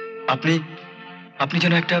আপনি আপনি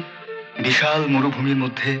যেন একটা বিশাল মরুভূমির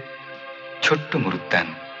মধ্যে ছোট্ট মরুদ্যান,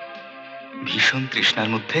 ভীষণ তৃষ্ণার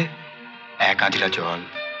মধ্যে এক আঁজলা জল।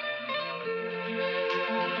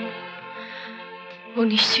 ও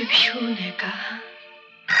নিশ্চয় ভীষণ একা।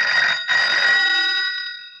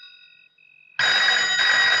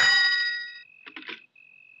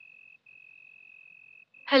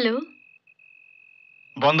 হ্যালো,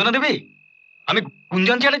 বন্দনা দেবী, আমি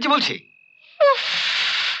গুঞ্জন চ্যাটার্জি বলছি।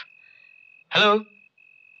 Hello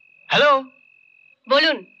hello.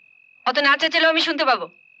 বলুন, অত নাচাচালো আমি শুনতে পাবো।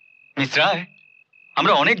 মিস রায়,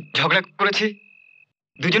 আমরা অনেক ঝগড়া করেছি,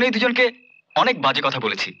 দুজনেই দুজনকে অনেক বাজে কথা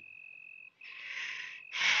বলেছি।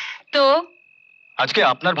 তো আজকে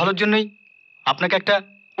আপনার ভালোর জন্যই আপনাকে একটা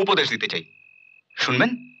উপদেশ দিতে চাই, শুনবেন?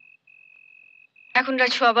 এখন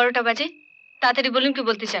রাত 11:15 বাজে, তাড়াতাড়ি বলুন কি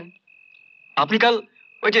বলতে চান। আপনি কাল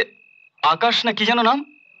ওই যে আকাশ না কি যেন নাম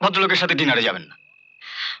ভদ্রলোকের সাথে ডিনারে যাবেন না।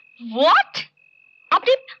 হোয়াট?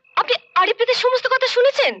 আপনি আপনি আরিফেদের সমস্ত কথা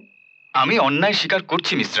শুনেছেন? আমি অন্যায় স্বীকার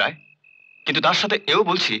করছি মিস রায়, কিন্তু তার সাথে এও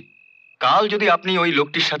বলছি কাল যদি আপনি ওই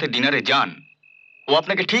লোকটির সাথে ডিনারে যান, ও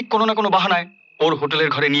আপনাকে ঠিক কোনো না কোনো বাহানায় ওর হোটেলের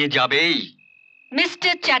ঘরে নিয়ে যাবেই।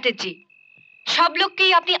 মিস্টার চ্যাটার্জি, সব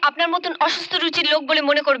লোককেই আপনি আপনার মতন অসুস্থ রুচির লোক বলে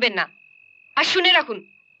মনে করবেন না। আর শুনে রাখুন,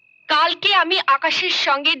 কালকে আমি আকাশের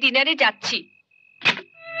সঙ্গে ডিনারে যাচ্ছি।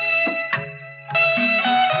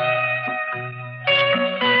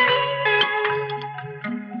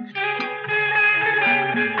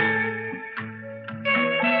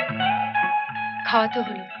 খাওয়া তো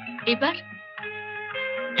হলো, এবার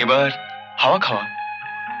এবার হাওয়া খাওয়া।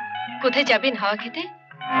 কোথায় যাবেন হাওয়া খেতে?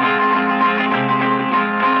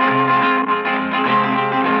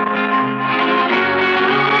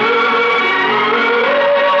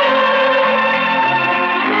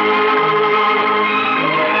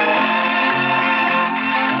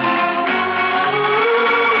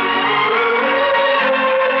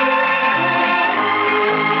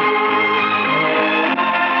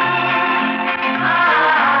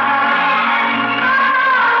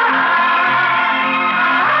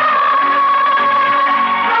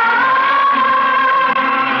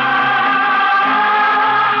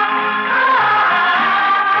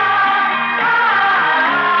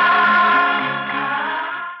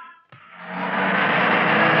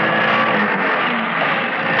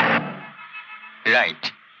 রাইট,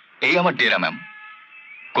 এই আমার ডেরা ম্যাম।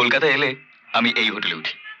 কলকাতা এলে আমি এই হোটেলে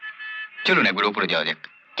উঠি। চলুন একবার উপরে যাওয়া যাক।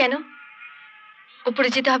 কেন উপরে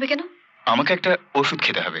যেতে হবে কেন? আমাকে একটা ওষুধ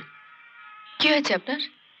খেতে হবে। কি হয়েছে আপনার?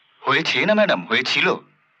 হয়েছে না ম্যাডাম, হয়েছিল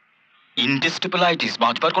ইন্টেস্টিপেলাইটিস।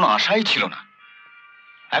 বাঁচবার কোনো আশাই ছিল না।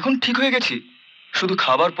 এখন ঠিক হয়ে গেছি, শুধু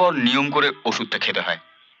খাবার পর নিয়ম করে ওষুধটা খেতে হয়।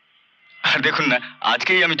 আর দেখুন না,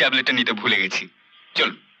 আজকেই আমি ট্যাবলেটটা নিতে ভুলে গেছি।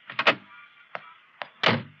 চলুন।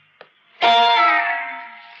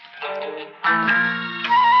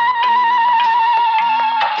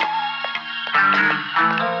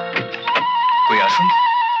 কই আসুন।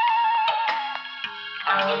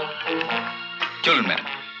 চলুন ম্যাডাম,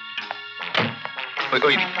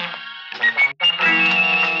 ওই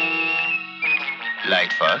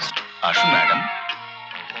লাইট ফার্স্ট। আসুন madam,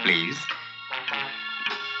 please.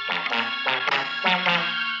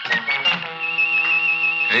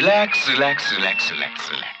 Relax relax relax relax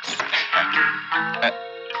relax.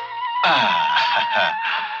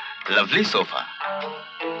 Lovely sofa,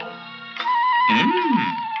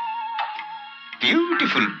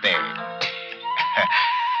 beautiful bed,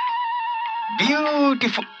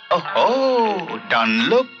 beautiful. ওহো,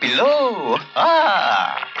 ডানলো পিলো।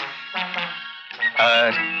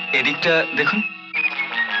 আর এদিকটা দেখুন,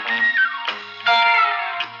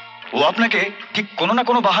 ও আপনাকে ঠিক কোনো না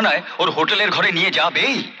কোনো বাহানায় ওর হোটেলের ঘরে নিয়ে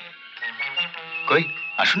যাবেই। কই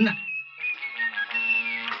আসুন না।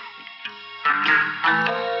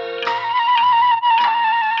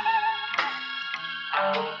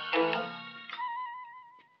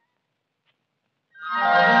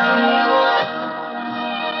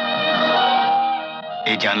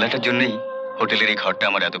 এই জানলাটার জন্যই হোটেলের এই ঘরটা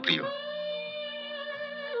আমার এত প্রিয়।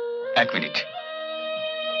 এক মিনিট।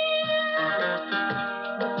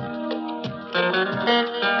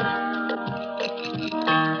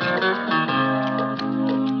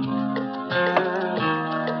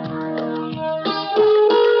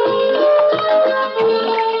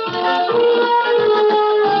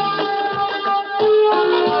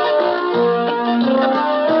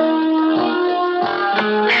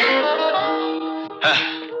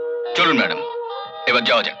 চলুন ম্যাডাম, এবার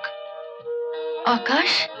যাওয়া যাক।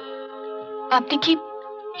 আকাশ, আপনি কি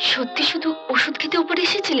সত্যি শুধু ওষুধ খেতে উপরে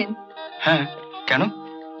এসেছিলেন? হ্যাঁ, কেন?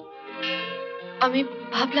 আমি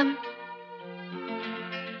ভাবলাম।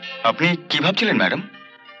 আপনি কি ভাবছিলেন ম্যাডাম?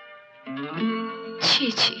 ছি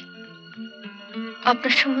ছি,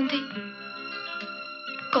 আপনার সম্বন্ধে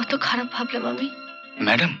কত খারাপ ভাবলাম আমি।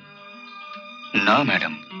 ম্যাডাম, না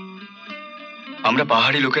ম্যাডাম, আমরা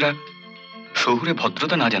পাহাড়ি লোকেরা শহুরে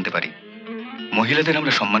ভদ্রতা না জানতে পারি, মহিলাদের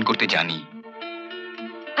আমরা সম্মান করতে জানি।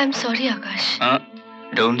 I am sorry Akash.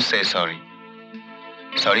 Don't say sorry.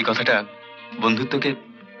 Sorry কথাটা বন্ধুত্বকে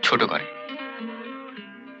ছোট করে।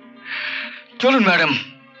 চলুন ম্যাডাম,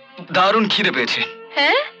 দারুণ খিদে পেয়েছে।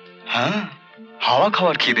 হ্যাঁ হ্যাঁ, হাওয়া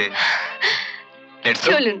খাওয়ার খিদে।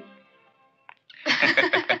 চলুন।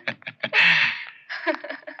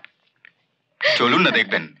 চলুন না,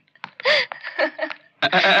 দেখবেন।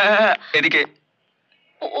 এদিকে।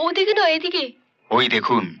 ওদিকে না, এদিকে। ওই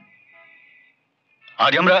দেখুন,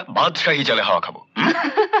 আজ আমরা বাদশাহী চালে হাওয়া খাবো।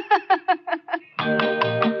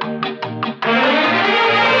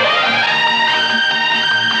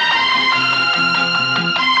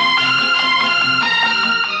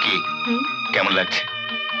 কি কেমন লাগছে?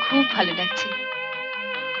 খুব ভালো লাগছে।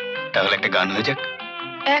 তাহলে একটা গান হয়ে যাক।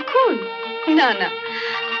 এখন না না,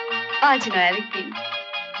 আজ নয়, আরেকদিন।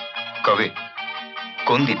 কবে?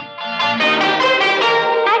 কোন দিন?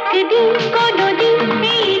 একদিন কোনদিন,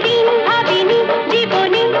 এই দিন ভাবিনি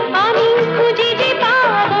জীবনে আমি খুঁজে যে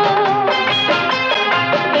পাবো।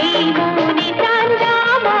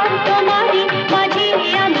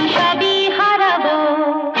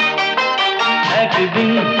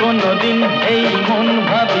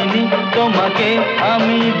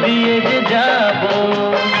 আমি দিয়ে যে যাব।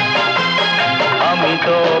 আমি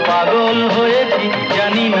তো পাগল হয়েছি,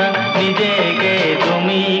 জানি না নিজেকে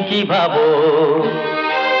তুমি কি ভাবো।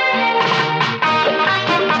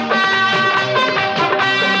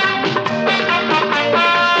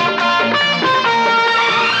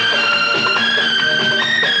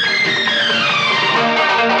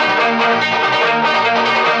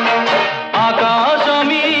 আকাশ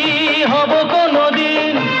আমি হব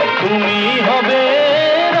কোনদিন, তুমি হবে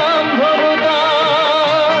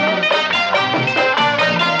রামধনুতার।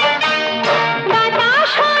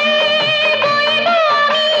 বাতাস হয়ে বইব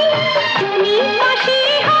আমি, তুমি পাশে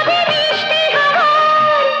হবে বৃষ্টি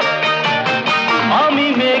হাওয়ার। আমি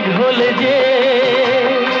মেঘ হলে যে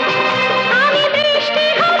আমি বৃষ্টি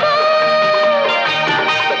হব,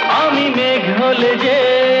 আমি মেঘ হলে যে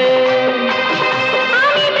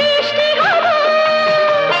আমি বৃষ্টি হব।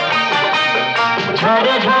 ঝড়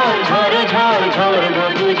ঝড় ঝড় ঝড় ঝড়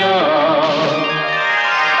দুজন।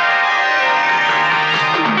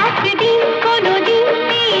 একদিন কোনদিন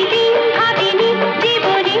এই দিন ভাবিনি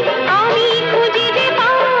জীবনে আমি খুঁজে যে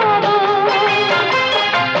পাবো।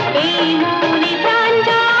 এই মনে প্রাণ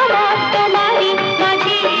যাওয়ার তোমারই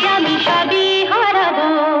মাঝে আমি সবই হারাবো।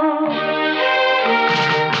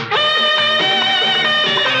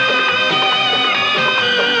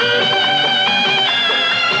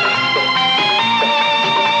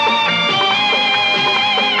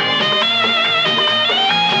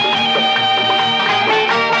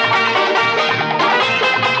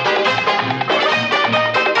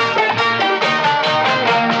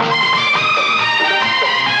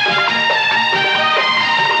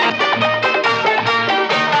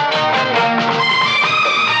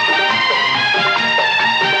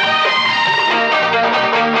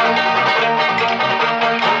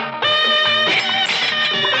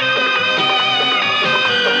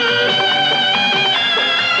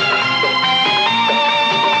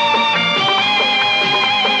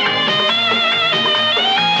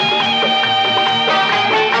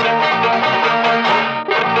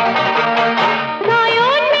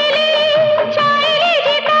 নয়ন মেলে চাইলে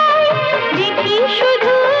যে পাই, দেখি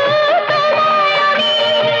শুধু তোমায় আমি।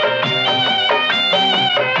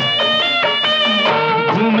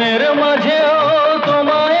 ঘুমের মাঝেও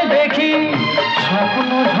তোমায় দেখি, স্বপ্ন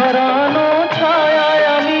ঝরানো ছায়ায়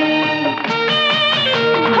আমি।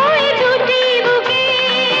 হয়ে দুটি বুকে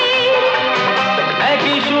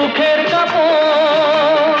একই সুখের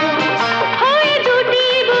কাপড়, হয়ে দুটি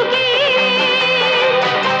বুকে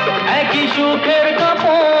একই সুখের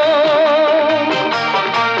কাপড়।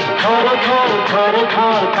 থর থর থর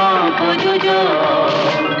থর কাঁপো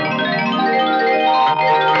দুজন।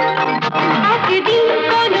 একদিন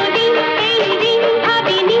কোনদিন এই দিন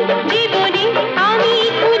ভাবিনি জীবনে আমি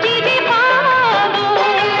খুঁজে যে পাবো।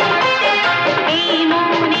 এই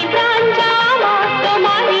মনে প্রাণ যাওয়ার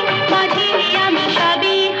তোমারই মাঝে আমি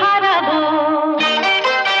সবই হারাবো।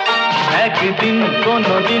 একদিন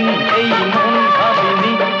কোনদিন এই মন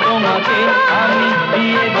ভাবিনি তোমাকে আমি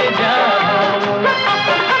দিয়ে যে যাব।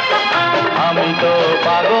 আমি তো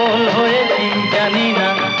পাগল হয়েছি, জানি না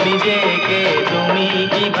নিজেকে তুমি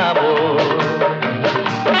কি ভাবো।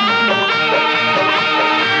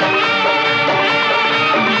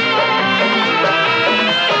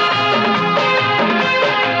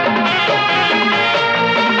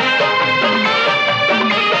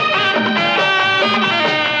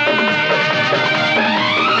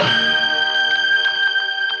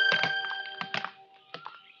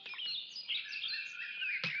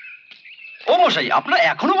 ও মশাই, আপনারা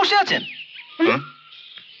এখনো বসে আছেন?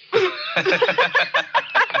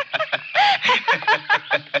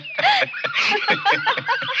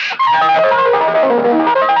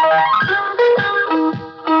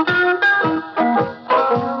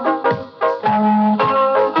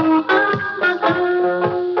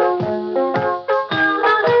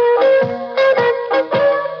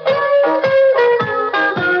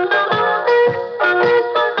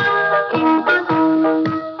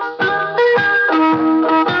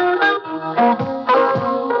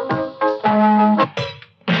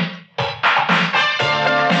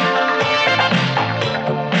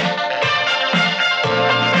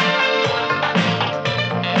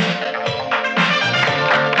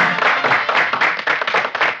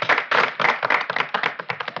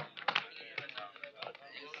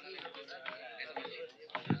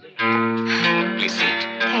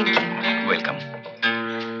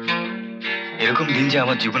 এরকম দিন যে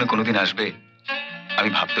আমার জীবনে কোনোদিন আসবে আমি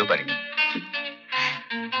ভাবতেও পারিনি।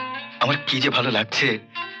 আমার কি যে ভালো লাগছে।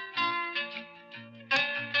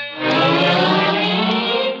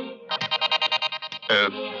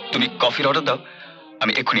 তুমি কফির অর্ডার দাও,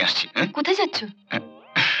 আমি এক্ষুনি আসছি। কোথায় যাচ্ছ?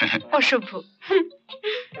 অসভ্য।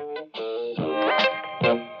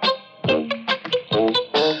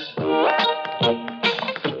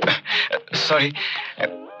 Sorry,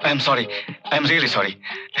 I am sorry, I am really sorry.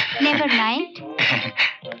 Never mind.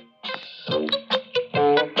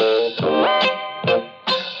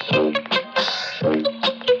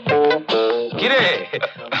 কিরে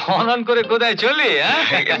অনন করে কোথায় চললি?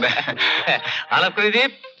 আলাপ করে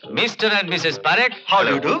দীপ, mister and Mrs Parekh. How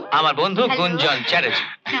do do? আমার বন্ধু গুঞ্জন চ্যাটার্জি।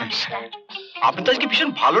 নমস্কার। আপনি তো আজকে ভীষণ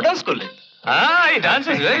ভালো ডান্স করলেন। He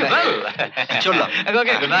dances very well. চললাম।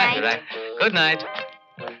 Okay, good night. Good night.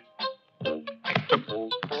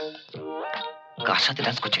 কার সাথে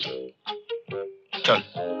ডান্স করছিলি? চল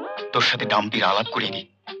তোর সাথে ডাম্পির আলাপ করিয়ে দিই।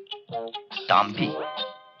 ডাম্পি?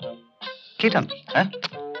 কে ডাম্পি? হ্যাঁ,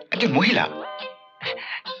 একজন মহিলা।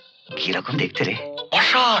 কিরকম দেখতে রে?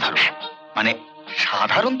 অসাধারণ, মানে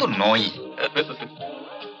সাধারণ তো নয়।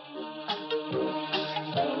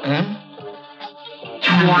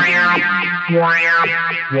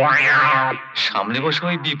 সামনে বসে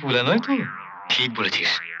ওই বিপুলা নয় তো? ঠিক বলেছিস।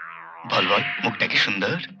 বল বল, মুখটা কি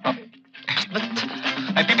সুন্দর।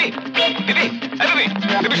 পিপি পিপি পিপি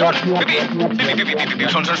পিপি শোন, পিপি পিপি পিপি পিপি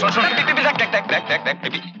শোন শোন শোন শোন, পিপি দেখ দেখ দেখ দেখ দেখ দেখ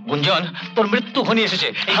পিপি। গুঞ্জন, তোর মৃত্যু ঘনিয়ে এসেছে,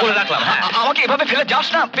 এই বলে রাখলাম। আমাকে এভাবে ফেলে যাস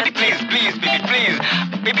না পিপি, প্লিজ প্লিজ পিপি প্লিজ।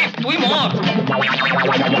 পিপি তুই মর।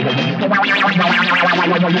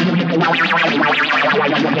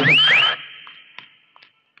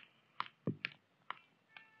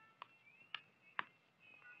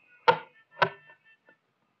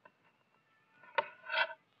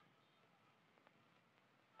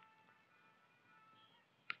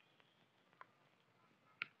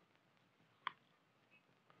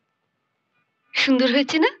 সুন্দর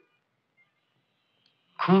হয়েছে না?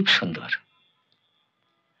 খুব সুন্দর।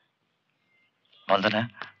 বন্দনা,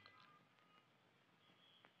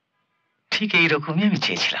 ঠিক এইরকমই আমি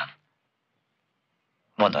চেয়েছিলাম।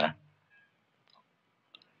 বন্দনা,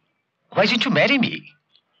 why didn't you marry me?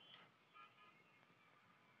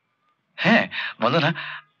 হ্যাঁ বন্দনা,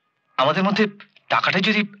 আমাদের মধ্যে টাকাটা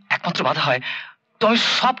যদি একমাত্র বাধা হয় তো আমি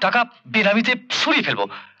সব টাকা বেনামিতে সরিয়ে ফেলবো।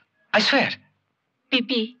 I swear.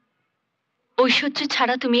 পিপি, ঐশ্বর্য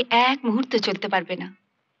ছাড়া তুমি এক মুহূর্ত চলতে পারবে না।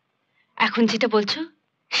 এখন যেটা বলছো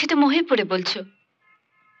সেটা মোহে পড়ে বলছো।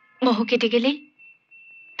 মোহ কেটে গেলে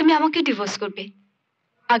তুমি আমাকে ডিভোর্স করবে,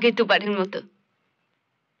 আগের দুবারের মতো।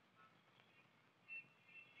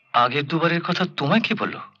 আগের দুবারের কথা তোমায় কি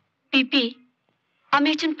বললো? পিপি, আমি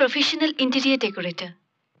একজন প্রফেশনাল ইন্টেরিয়র ডেকোরেটর।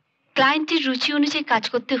 ক্লায়েন্টের রুচি অনুযায়ী কাজ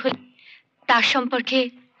করতে হলে তার সম্পর্কে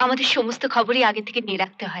আমাদের সমস্ত খবরই আগে থেকে নিয়ে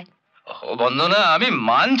রাখতে হয়। বন্দনা, আমি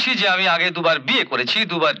মানছি যে আমি আগে দুবার বিয়ে করেছি,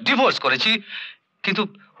 দুবার ডিভোর্স করেছি, কিন্তু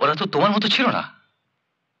ওরা তো তোমার মতো ছিল না।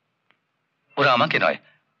 ওরা আমাকে নয়,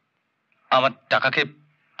 আমার টাকাকে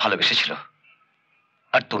ভালোবেসেছিল।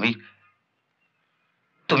 আর তুমি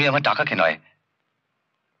তুমি আমার টাকাকে নয়,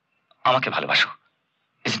 আমাকে ভালোবাসো।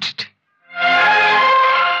 Isn't it?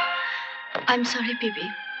 I'm sorry, baby.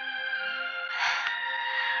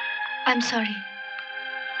 I'm sorry.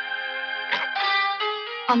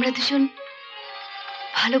 আমরা দুজন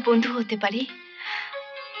ভালো বন্ধু হতে পারি,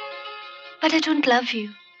 but I don't love you.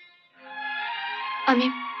 আমি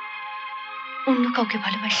অন্য কাউকে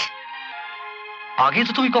ভালোবাসি। আগে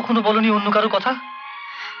তো তুমি কখনো বলনি অন্য কারো কথা।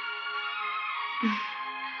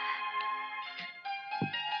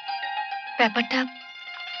 ব্যাপারটা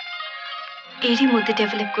এরই মধ্যে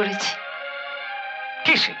ডেভেলপ করেছি।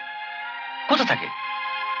 কে সে? কোথা থাকে?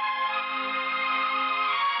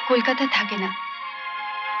 কলকাতায় থাকে না,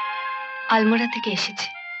 আলমোড়া থেকে এসেছে।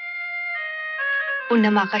 ওর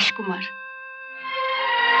নাম আকাশ কুমার।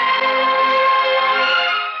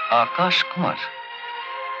 আকাশ কুমার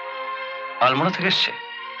আলমোড়া থেকে এসছে?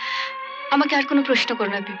 আমাকে আর কোনো প্রশ্ন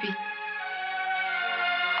করো না পিপি,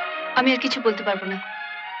 আমি আর কিছু বলতে পারবো না।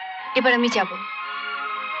 এবার আমি যাব।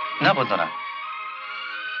 না বন্দনা,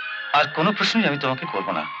 আর কোনো প্রশ্নই আমি তোমাকে করব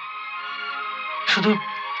না। শুধু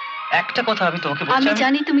একটা কথা আমি তোমাকে বলছি। আমি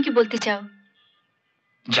জানি তুমি কি বলতে চাও।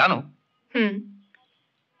 জানো?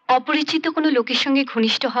 অপরিচিত কোনো লোকের সঙ্গে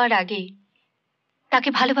ঘনিষ্ঠ হওয়ার আগে তাকে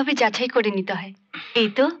ভালোভাবে যাচাই করে নিতে হয়। এই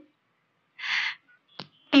তো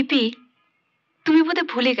পিপি, তুমি বোধহয়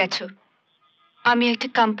ভুলে গেছো আমি একটা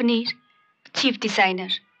কোম্পানির চিফ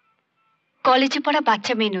ডিজাইনার, কলেজে পড়া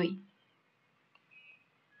বাচ্চা মেয়ে নই।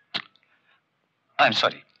 I am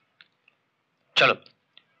sorry. চলো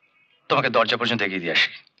তোমাকে দরজা পর্যন্ত এগিয়ে দিয়ে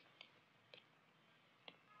আসি,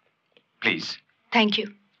 প্লিজ। Thank you.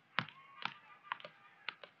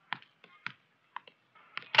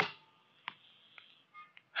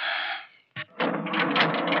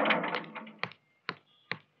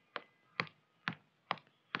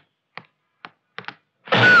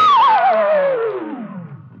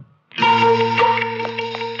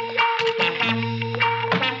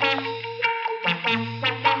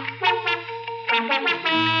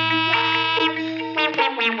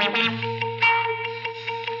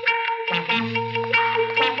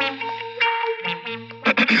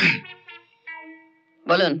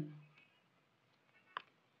 বলুন।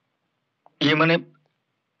 ইয়ে মানে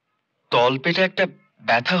তল পেটে একটা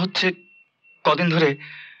ব্যথা হচ্ছে কদিন ধরে।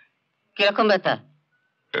 কিরকম ব্যথা?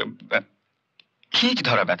 খিচ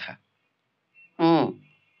ধরা ব্যথা।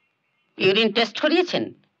 ইউরিন টেস্ট করিয়েছেন?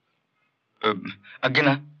 আজ্ঞে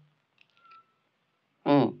না।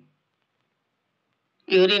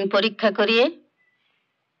 ইউরিন পরীক্ষা করিয়ে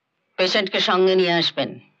পেশেন্টকে সঙ্গে নিয়ে আসবেন।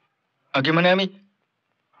 আগে মানে আমি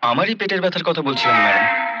আমারই পেটের ব্যথার কথা বলছিলাম ম্যাডাম।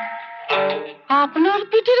 আপনার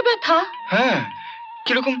পেটের ব্যথা? হ্যাঁ,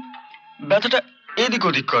 কিরকম ব্যথাটা এদিক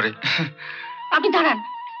ওদিক করে। আপনি দাঁড়ান,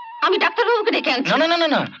 আমি ডাক্তারবাবুকে ডেকে আনছি। না না না না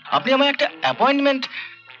না, আপনি আমার একটা অ্যাপয়েন্টমেন্ট।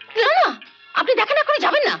 না না, আপনি দেখা না করে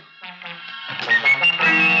যাবেন না।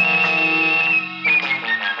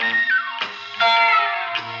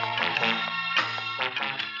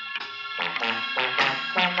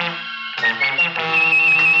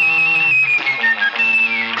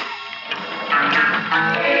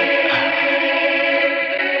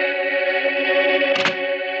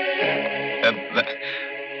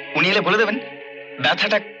 উনি এলে বলে দেবেন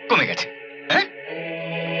ব্যথাটা কমে গেছে। হ্যাঁ,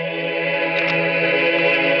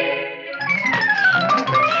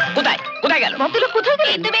 কোথায় কোথায় গেল ভদ্রলোক? কোথায়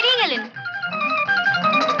গেলেন? তো বেরিয়ে গেলেন।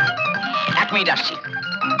 1 মিনিট আসছি।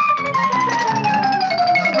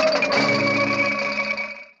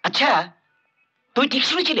 আচ্ছা, তুই ঠিক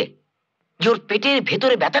শুনেছিলে যে ওর পেটের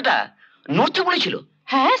ভেতরে ব্যথাটা নড়তে বলেছিল?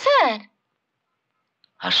 হ্যাঁ স্যার।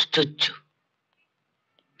 আশ্চর্য,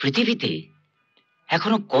 পৃথিবীতে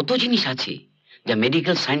এখনো কত জিনিস আছে যা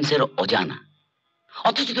মেডিকেল সায়েন্সের অজানা,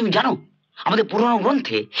 অথচ তুমি জানো আমাদের পুরনো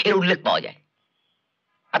গ্রন্থে এর উল্লেখ পাওয়া যায়।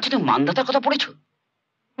 আচ্ছা, তুমি মানধাতার কথা পড়েছো?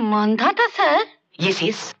 মানধাতা স্যার? Yes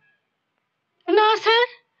yes. না স্যার।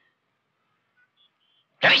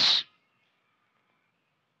 বেশ,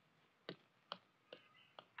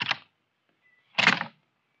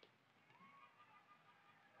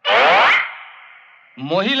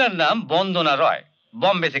 মহিলার নাম বন্দনা রয়,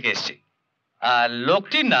 বম্বে থেকে এসছে। আর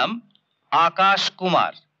লোকটির নাম আকাশ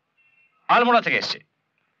কুমার, আলমোড়া থেকে এসছে।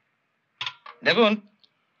 দেখুন,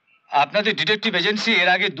 আপনাদের ডিটেকটিভ এজেন্সি এর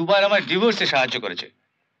আগে 2 বার আমায় ডিভোর্সে সাহায্য করেছে।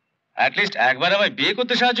 অ্যাটলিস্ট একবার আমায় বিয়ে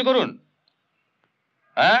করতে সাহায্য করুন।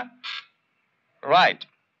 হ্যাঁ, রাইট।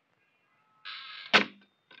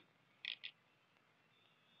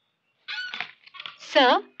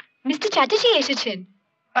 স্যার, মিস্টার চ্যাটার্জি এসেছেন।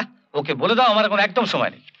 ওকে বলে দাও আমার এখন একদম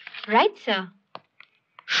সময় নেই। Right sir.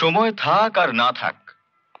 সময় থাক আর না থাক,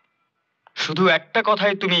 শুধু একটা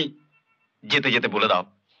কথাই তুমি যেতে যেতে বলে দাও,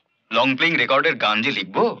 লং প্লেইং রেকর্ডের গান যে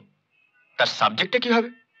লিখবো তার সাবজেক্টটা কি হবে?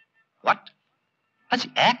 হোয়াট? আজ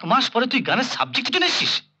 1 মাস পরে তুই গানের সাবজেক্ট জেনে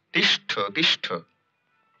এসেছিস? তিষ্ঠ তিষ্ঠ।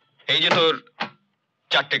 এই যে তোর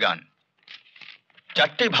 4টে গান,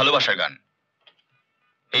 4টেই ভালোবাসার গান।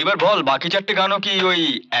 এইবার বল, বাকি 4টে গানও কি ওই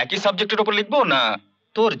একই সাবজেক্টের উপর লিখবো, না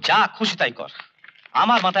তোর যা খুশি তাই কর।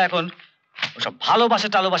 আমার মাথায় এখন ওসব ভালোবাসা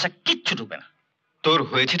টালোবাসা কিচ্ছু ঢুকবে না। তোর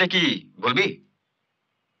হয়েছেটা কি বলবি?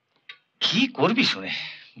 কি করবি শুনে?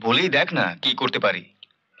 বলেই দেখ না কি করতে পারি।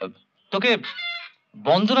 তোকে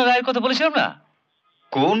বন্দনা রায়ের কথা বলেছিলাম না?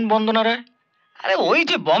 কোন বন্দনা রায়? আরে ওই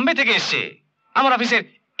যে বম্বে থেকে এসছে আমার অফিসের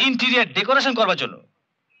ইন্টেরিয়র ডেকোরেশন করবার জন্য।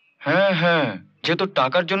 হ্যাঁ হ্যাঁ, যে তোর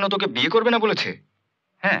টাকার জন্য তোকে বিয়ে করবে না বলেছে।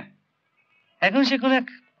 হ্যাঁ, এখন সে কোন এক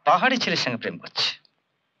পাহাড়ি ছেলের সঙ্গে প্রেম করছে।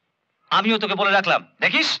 আমিও তোকে বলে রাখলাম,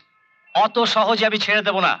 দেখিস অত সহজে আমি ছেড়ে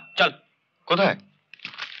দেব না। চল। কোথায়?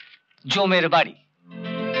 জমের বাড়ি।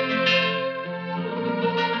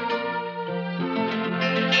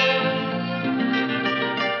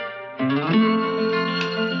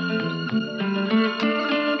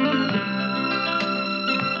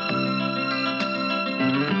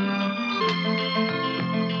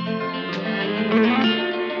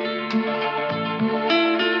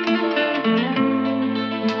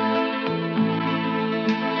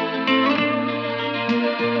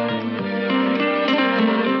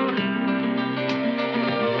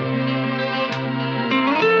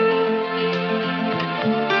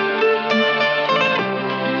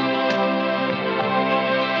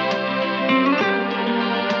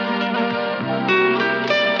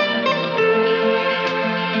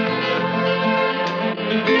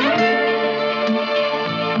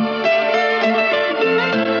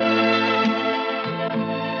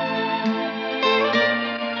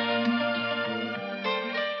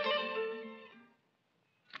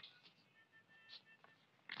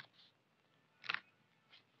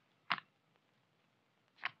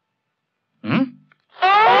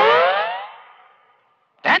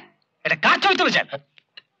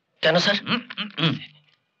 কেন স্যার?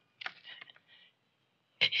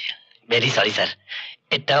 ভেরি সরি স্যার,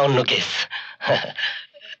 এটা অন্য case. 1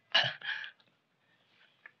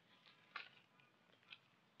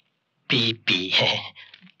 PP.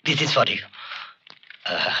 This is for you.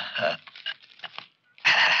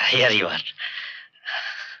 Here you are.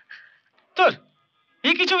 তোর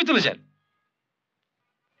এই কি ছবি তুলেছেন?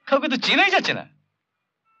 কাউকে তো চেনাই যাচ্ছে না,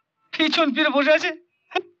 পিছন ফিরে বসে আছে।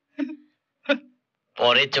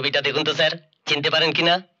 পরের ছবিটা দেখুন তো স্যার, চিনতে পারেন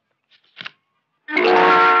কিনা?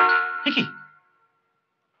 কি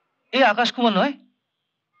এই আকাশ কুমার নয়,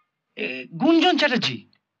 গুঞ্জন চ্যাটার্জি,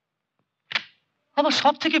 আমার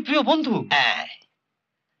সব থেকে প্রিয় বন্ধু। হ্যাঁ,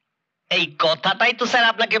 এই কথাটাই তো স্যার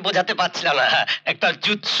আপনাকে বোঝাতে পারছিলাম না, একটা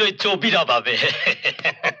জুৎসই ছবির অভাবে।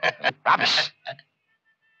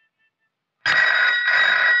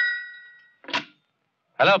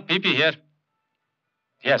 Hello, PP here.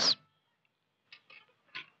 ইয়েস,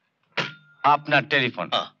 আপনার telephone.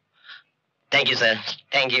 Thank you sir,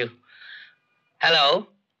 thank you. Hello,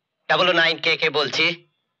 009 কে বলছি।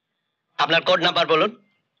 আপনার কোড নাম্বার বলুন।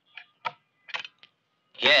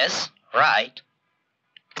 Yes, right,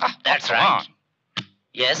 that's right.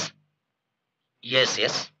 Yes yes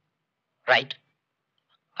yes, right.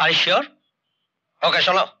 R sure? ওকে,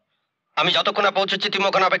 শোনো, আমি যতক্ষণ না পৌঁছচ্ছি তুমি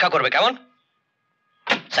ওখানে অপেক্ষা করবে, কেমন?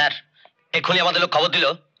 স্যার, এক্ষুনি আমাদের লোক খবর দিল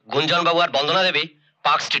গুঞ্জন বাবু আর বন্দনা দেবী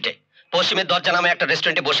পার্ক স্ট্রিটে পশ্চিমের দরজা নামে একটা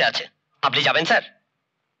রেস্টুরেন্টে বসে আছে। আপনি যাবেন স্যার?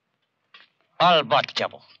 আলবাত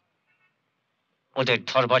যাব। ওদের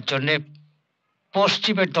ধরবার জন্যে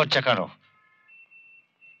পশ্চিমের দরজা কেন,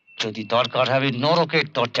 যদি দরকার হবে নরকের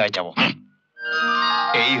দরজায় যাব।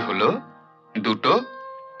 এই হলো দুটো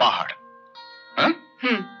পাহাড়, হ্যাঁ,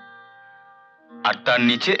 আর তার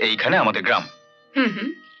নিচে এইখানে আমাদের গ্রাম,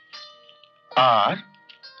 আর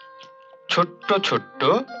ছোট্ট ছোট্ট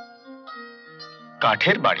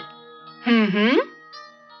কাঠের বাড়ি,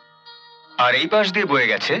 আর এই পাশ দিয়ে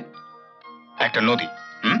বয়ে গেছে একটা নদী।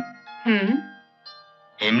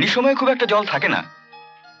 এমনি সময় খুব একটা জল থাকে না,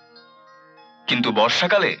 কিন্তু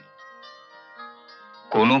বর্ষাকালে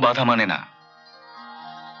কোনো বাধা মানে না,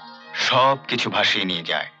 সব কিছু ভাসিয়ে নিয়ে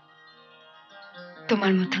যায়।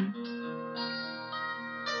 তোমার মতন।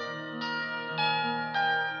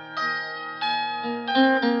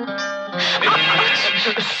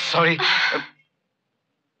 সরি,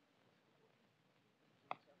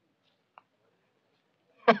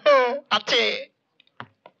 আছে।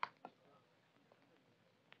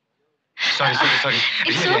 Sorry sorry sorry,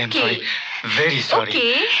 really I am sorry, very sorry.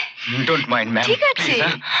 Don't mind ma'am, ঠিক আছে,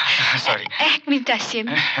 সরি। 1 মিনিট আসছি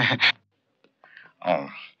আমি।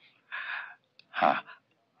 হ্যাঁ,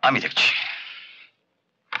 আমি দেখছি।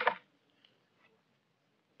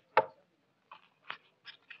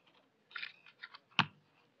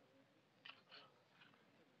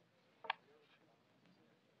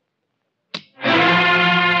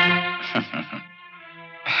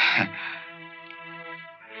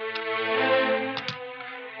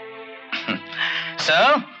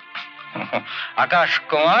 আকাশ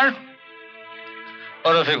কুমার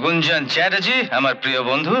ওরফে গুঞ্জন চ্যাটার্জি, আমার প্রিয়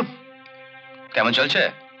বন্ধু। কেমন চলছে?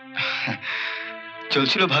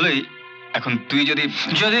 চলছিল ভালোই। এখন তুই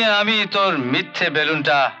যদি আমি তোর মিথ্যে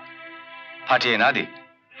বেলুনটা ফাটিয়ে না দিই,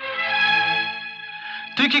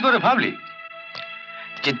 তুই কি করে ভাবলি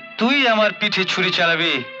যে তুই আমার পিঠে ছুরি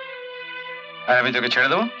চালাবি আর আমি তোকে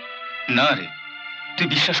ছেড়ে দেবো? না রে, তুই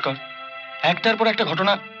বিশ্বাস কর, একটার পর একটা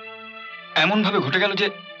ঘটনা এমন ভাবে ঘটে গেল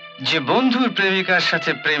যে বন্ধুর প্রেমিকার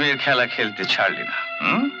সাথে প্রেমের খেলা খেলতে ছাড়লি না।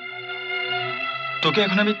 তোকে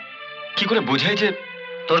এখন আমি কি করে বোঝাই যে?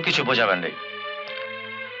 তোর কিছু বোঝাবার নেই,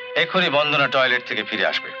 এক্ষুনি বন্দনা টয়লেট থেকে ফিরে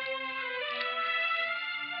আসবে।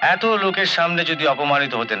 এত লোকের সামনে যদি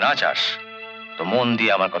অপমানিত হতে না চাস তো মন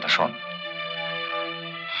দিয়ে আমার কথা শোন।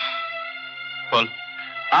 বল।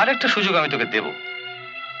 আর একটা সুযোগ আমি তোকে দেব।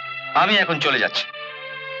 আমি এখন চলে যাচ্ছি,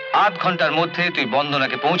 আধ ঘন্টার মধ্যে তুই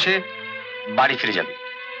বন্দনাকে পৌঁছে বাড়ি ফিরে যাবি।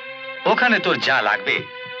 ওখানে তোর যা লাগবে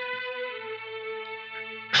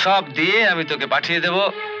সব দিয়ে আমি তোকে পাঠিয়ে দেব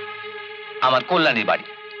আমার কল্যাণীর বাড়ি।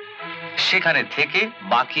 সেখানে থেকে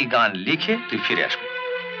বাকি গান লিখে তুই ফিরে আসবি।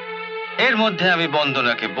 এর মধ্যে আমি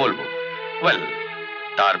বন্দনাকে বলবো, ওয়েল,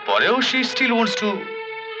 তারপরেও she still wants to,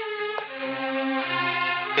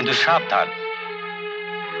 কিন্তু সাবধান,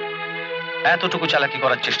 এতটুকু চালাকি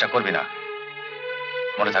করার চেষ্টা করবি না,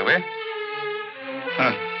 মনে থাকবে?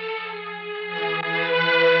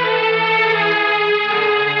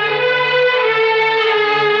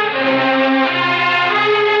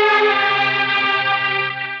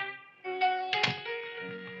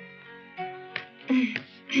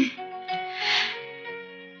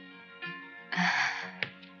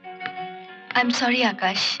 আই এম সরি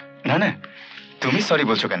আকাশ। না না, তুমি সরি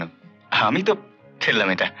বলছো কেন? আমি তো ঠেললাম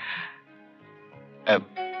এটা।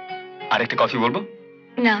 আরেকটা কফি বলবো?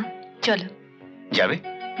 না, চলো। যাবে?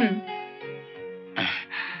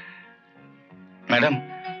 ম্যাডাম,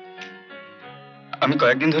 আমি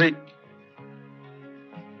কয়েকদিন ধরেই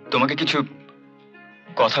তোমাকে কিছু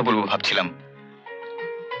কথা বলবো ভাবছিলাম।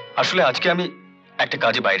 আসলে আজকে আমি একটা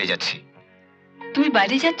কাজে বাইরে যাচ্ছি। তুমি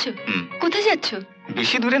বাইরে যাচ্ছ? কোথায় যাচ্ছ?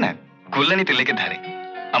 বেশি দূরে না, কল্যাণীতে লেকের ধারে।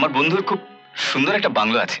 আমার বন্ধুর খুব সুন্দর একটা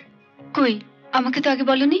বাংলো আছে। কই, আমাকে তো আগে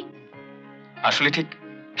বলনি। আসলে ঠিক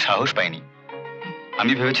সাহস পাইনি।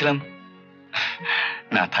 আমি ভেবেছিলাম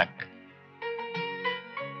না থাক।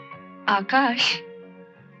 আকাশ,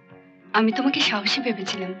 আমি তোমাকে সাহসী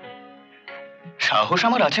ভেবেছিলাম। সাহস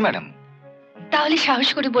আমার আছে ম্যাডাম। তাহলে সাহস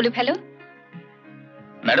করে বলে ফেলো।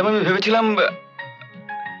 ম্যাডাম, আমি ভেবেছিলাম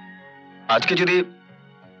আজকে যদি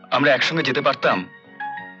আমরা একসঙ্গে যেতে পারতাম,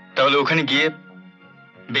 তাহলে ওখানে গিয়ে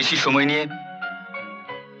বেশি সময় নিয়ে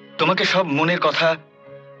তোমাকে সব মনের কথা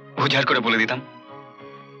উজাড় করে বলে দিতাম।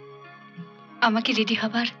 আমাকে রেডি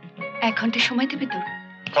হবার 1 ঘন্টা সময় দেবে তো?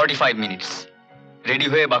 45 মিনিটস। রেডি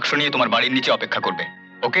হয়ে বাক্স নিয়ে তোমার বাড়ির নিচে অপেক্ষা করবে,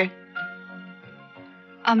 ওকে?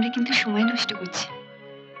 আমরা কিন্তু সময় নষ্ট করছি।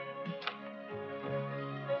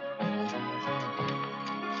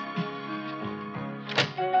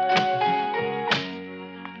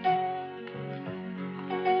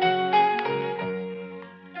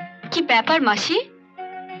 কি ব্যাপার মাসি,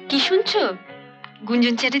 কি শুনছো?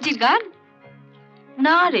 গুঞ্জন চ্যাটার্জির গান?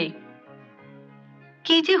 না রে,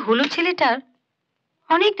 কি যে হলো ছেলেটার,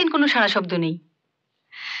 অনেকদিন কোনো সারা শব্দ নেই।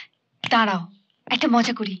 দাঁড়াও, একটা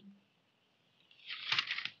মজা করি।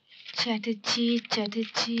 চ্যাটার্জি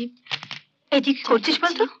চ্যাটার্জি, এদিক করছিস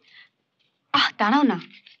বলতো? দাঁড়াও না।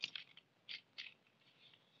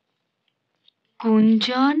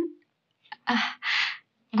 গুঞ্জন,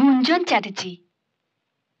 গুঞ্জন চ্যাটার্জি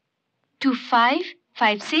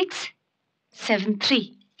 255673।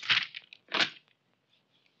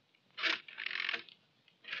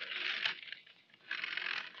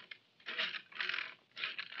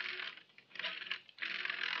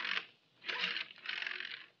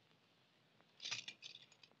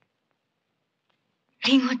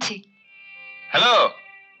 রিং হচ্ছে। হ্যালো,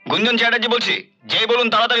 গুঞ্জন চ্যাটার্জি বলছি। যেই বলুন,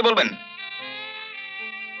 তাড়াতাড়ি বলবেন।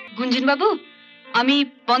 গুঞ্জন বাবু, আমি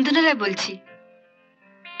বন্দনা রায় বলছি।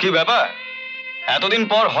 কি ব্যাপার, এতদিন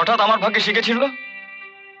পর হঠাৎ আমার ভাগ্যে শিখেছিল?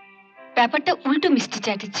 ব্যাপারটা উল্টো মিস্টার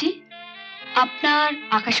চ্যাটার্জি। আপনার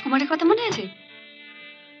আকাশ কুমারের কথা মনে আছে?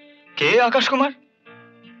 কে আকাশ কুমার?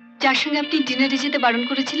 যার সঙ্গে আপনি ডিনারে যেতে বারণ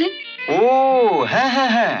করেছিলেন। ও হ্যাঁ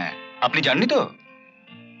হ্যাঁ হ্যাঁ, আপনি জাননি তো?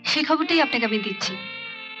 সেই খবরটাই আপনাকে আমি দিচ্ছি।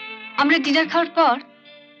 আমরা ডিনার খাওয়ার পর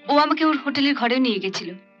ও আমাকে ওর হোটেলের ঘরে নিয়ে গেছিল।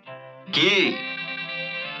 কি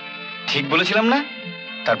ঠিক বলেছিলাম না?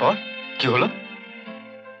 তারপর কি হলো?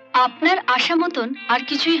 আপনার আশা মতন আর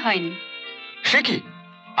কিছুই হয়নি। সে কি,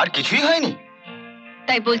 আর কিছুই হয়নি?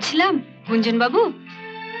 তাই বলছিলাম গুঞ্জন বাবু,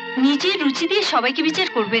 নিজের রুচি দিয়ে সবাইকে বিচার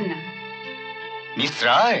করবেন না। মিস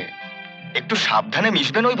রায়, একটু সাবধানে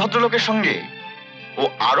মিশবেন ওই ভদ্রলোকের সঙ্গে। ও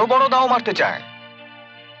আরো বড় দাও মারতে চায়।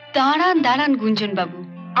 দাঁড়ান দাঁড়ান গুঞ্জন বাবু,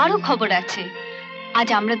 আরো খবর আছে। আজ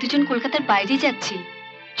আমরা দুজন কলকাতার বাইরে যাচ্ছি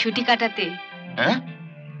ছুটি কাটাতে। হ্যাঁ,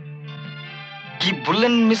 কি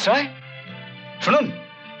বললেন মিস রায়? শুনুন,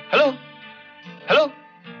 হ্যালো হ্যালো।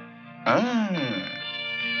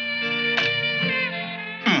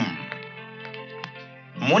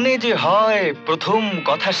 মনে যে হয় প্রথম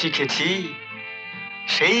কথা শিখেছি,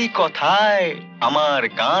 সেই কথায় আমার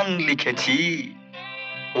গান লিখেছি।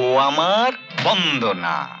 ও আমার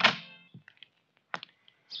বন্দনা।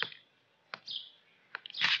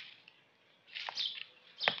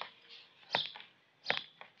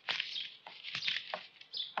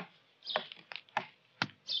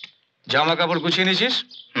 জামা কাপড় গুছিয়ে নিয়েছিস?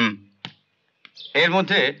 এর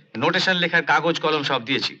মধ্যে নোটেশন লেখার কাগজ কলম সব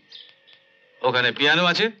দিয়েছি। ওখানে পিয়ানো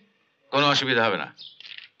আছে, কোনো অসুবিধা হবে না।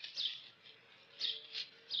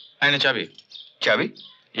 আইনে চাবি। চাবি?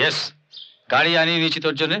 ইয়েস, গাড়ি আনিয়ে নিয়েছি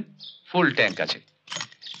তোর জন্য, ফুল ট্যাঙ্ক আছে।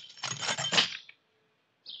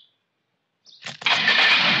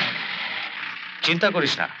 চিন্তা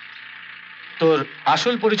করিস না, তোর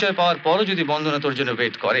আসল পরিচয় পাওয়ার পরও যদি বন্দনা তোর জন্য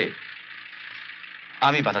ওয়েট করে,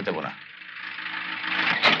 আমি বাধা দেব না।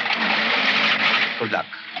 Good luck.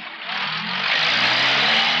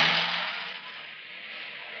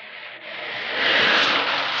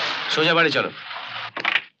 সোজা বাড়ি চলো।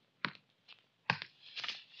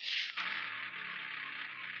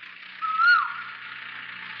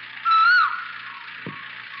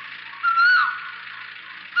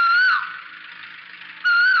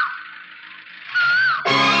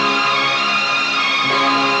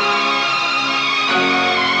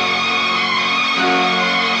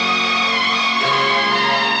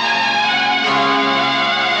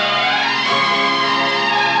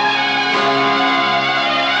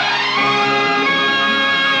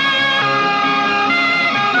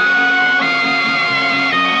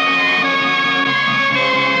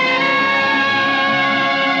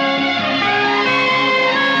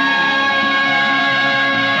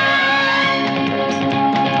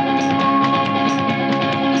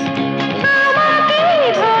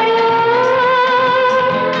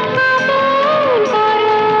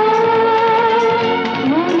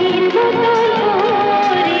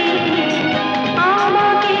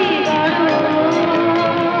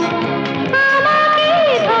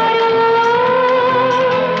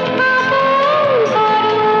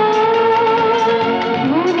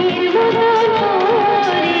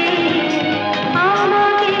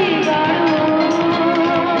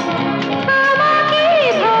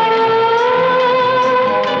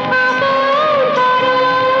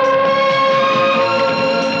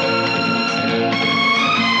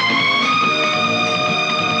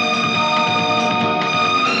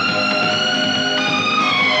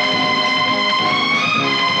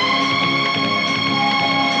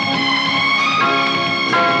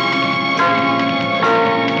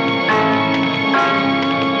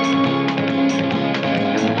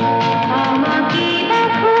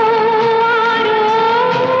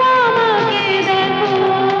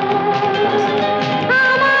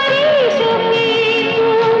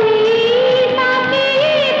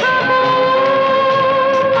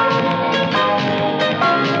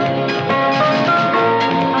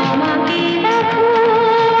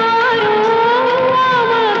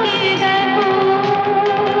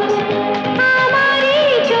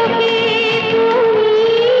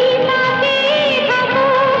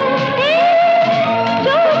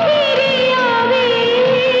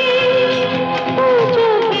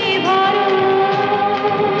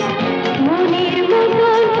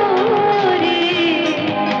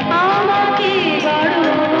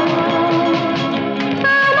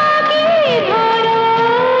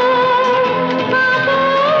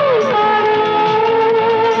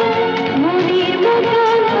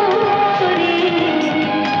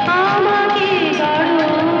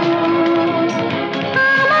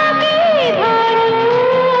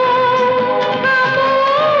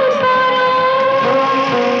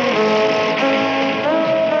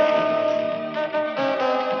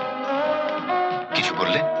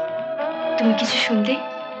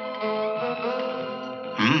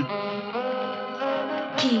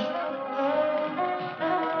 কি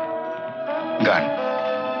গান।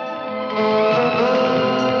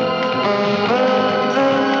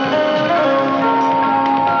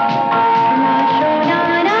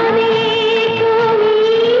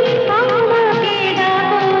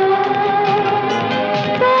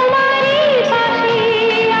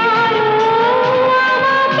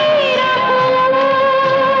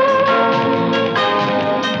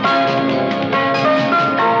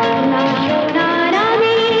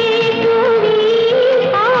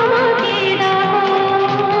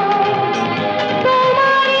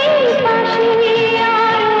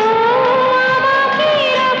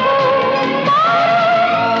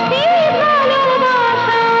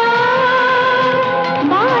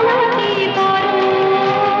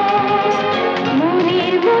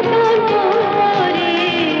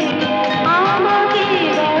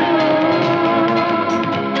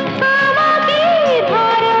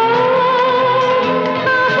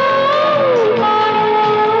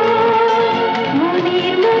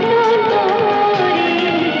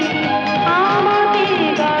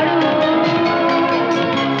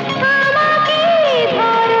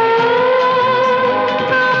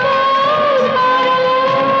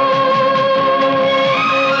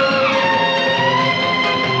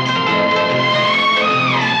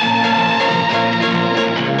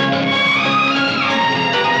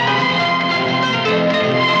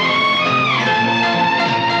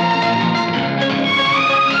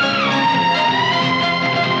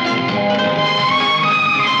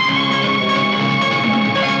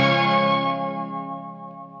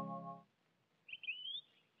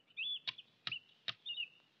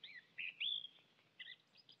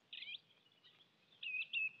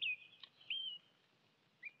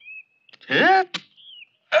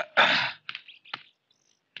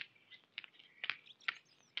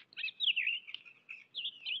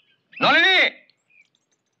 নলিনী,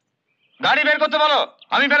 গাড়ি বের করতে বলো,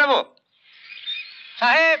 আমি বেরোবো।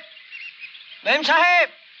 সাহেব, মেম সাহেব,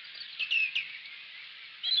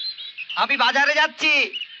 আমি বাজারে যাচ্ছি,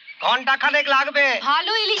 ঘন্টা খানেক লাগবে।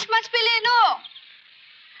 ভালো ইলিশ মাছ পেলে এনো।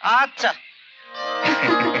 আচ্ছা।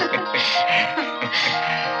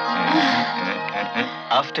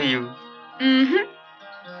 After you.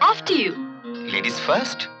 After you. Ladies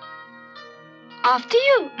first. After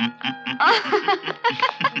you.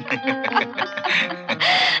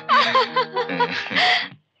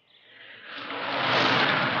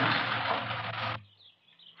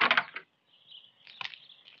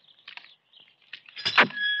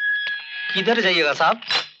 किधर जाइएगा साहब?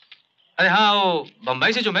 अरे हाँ, वो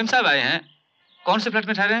बम्बई से जो मेम साहब आए हैं, कौन से फ्लैट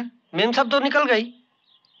में ठहरे हैं? मेम साहब तो निकल गई।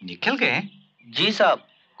 निकल गए? जी साहब,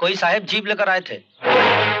 कोई साहब जीप लेकर आए थे।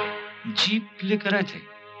 जीप लेकर आए थे?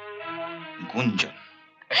 गुंजन।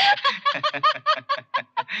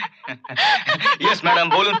 ইয়েস ম্যাডাম,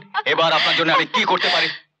 বলুন এবার আপনার জন্য আমি কি করতে পারি?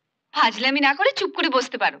 ফাজলামি না করে চুপ করে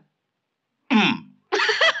বসতে পারো।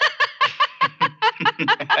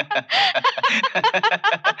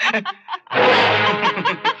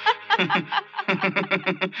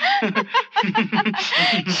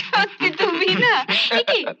 সত্যি তুমি না?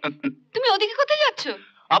 কি তুমি ওদিকে কোথায় যাচ্ছ?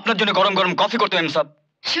 আপনার জন্য গরম গরম কফি করতে মেম সাহেব।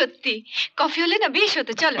 সত্যি কফি হলে না বেশ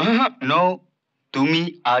হতো। চলো। নো, তুমি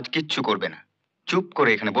আজ কিচ্ছু করবে না, চুপ করে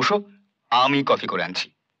এখানে বসো, আমি কফি করে আনছি।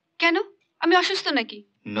 কেন, আমি অসুস্থ নাকি?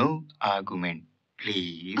 No argument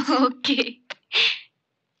please. Okay.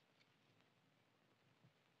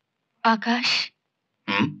 Akash,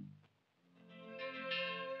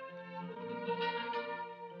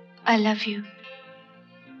 I love you.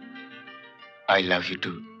 I love you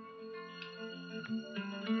too.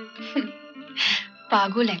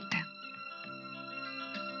 পাগল একটা।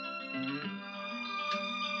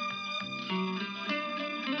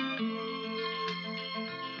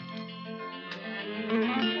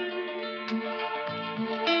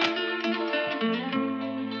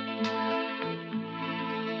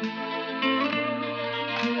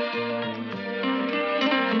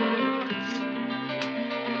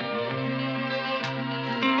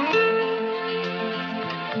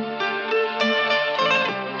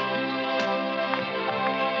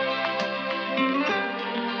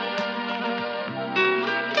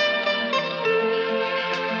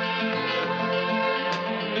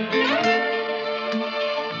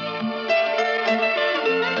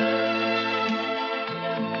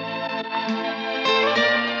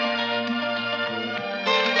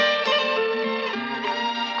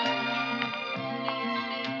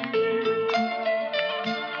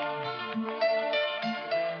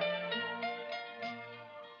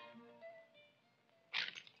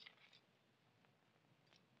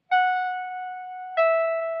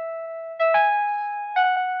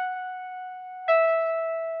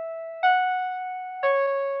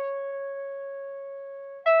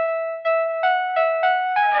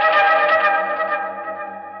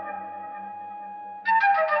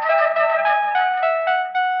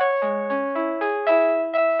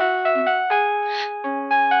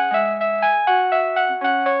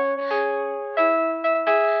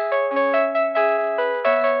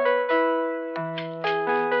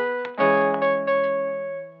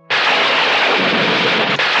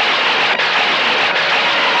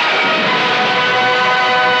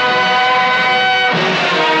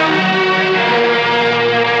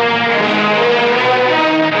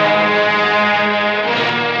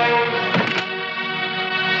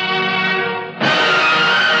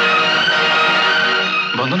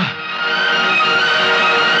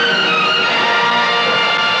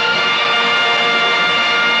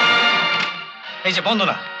 এই যে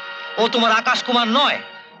বন্দনা, ও তোমার আকাশ কুমার নয়,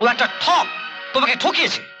 ও একটা ঠক, তোমাকে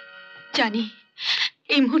ঠকিয়েছে। জানি।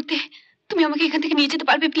 এই মুহূর্তে তুমি আমাকে এখান থেকে নিয়ে যেতে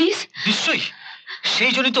পারবে প্লিজ? নিশ্চয়ই,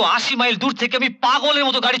 সেই জন্যই তো 80 মাইল দূর থেকে আমি পাগলের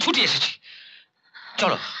মতো গাড়ি ছুটিয়ে এসেছি।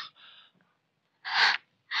 চলো।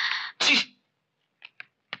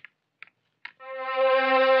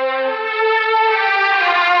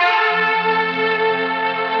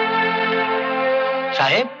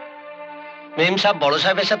 সাহেব, মেম সাহেব বড়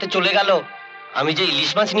সাহেবের সাথে চলে গেল, আমি যে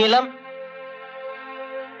ইলিশ মাছ নিয়ে এলাম।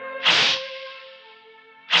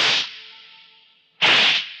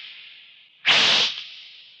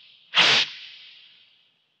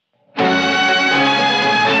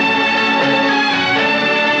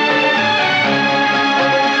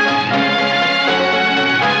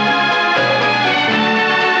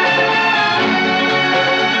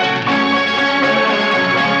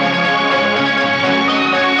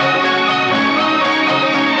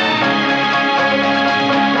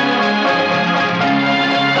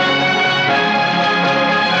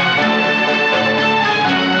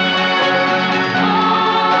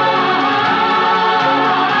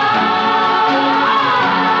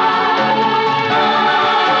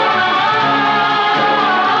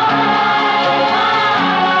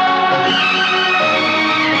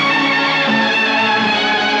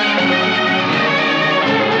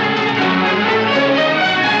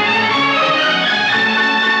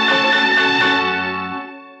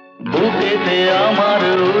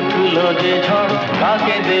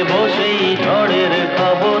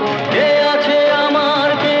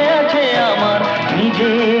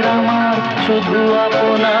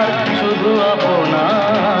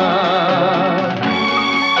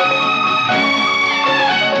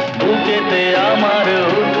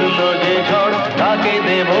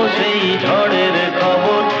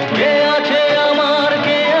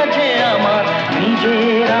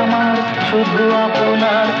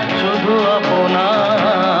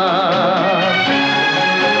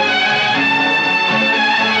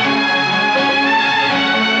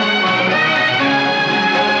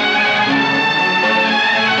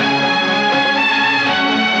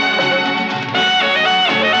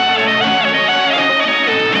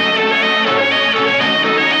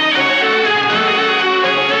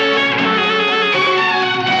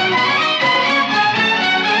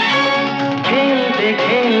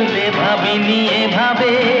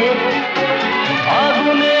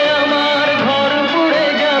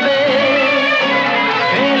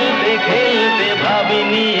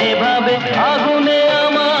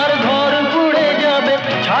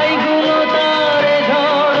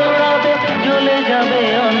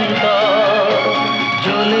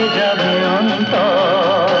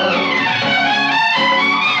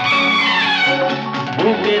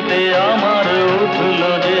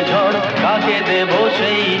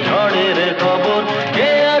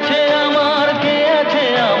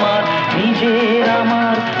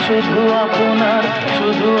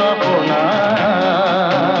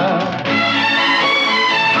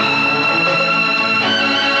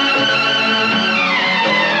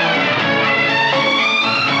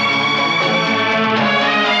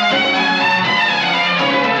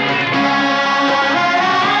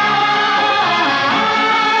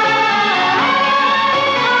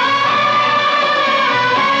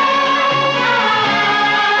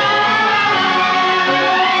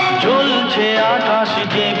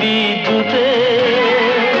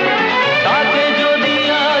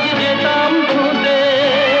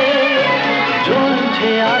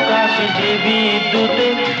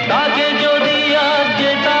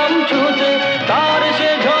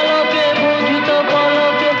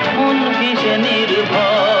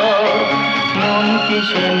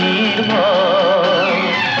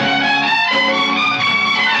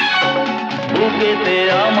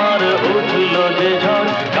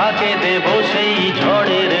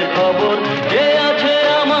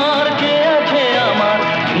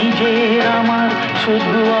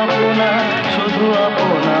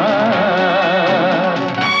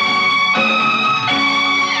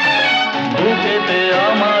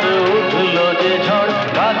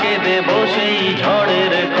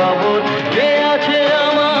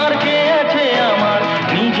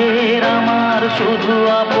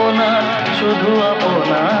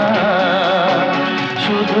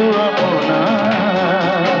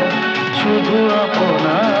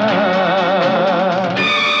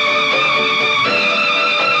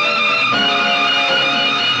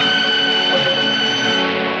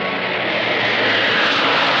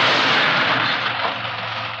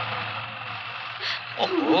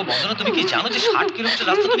 তুমি কি জানো যে 60 কিলোমিটার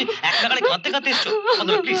রাস্তা তুমি এক নাগাড়ে কাঁদতে কাঁদতে এসছো?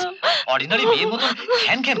 বন্ধুরা প্লিজ অর্ডিনারি মেয়ের মতো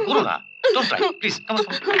খ্যান খ্যান করো না। Don't try please. Come on.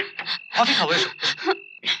 Coffee খাবো, এসো।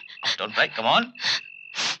 Don't Cry, come on.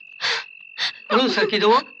 বলুন স্যার, কি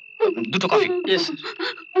দেবো? দুটো কফি। ইয়েস।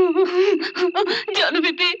 জানো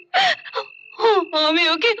পিপি, আমি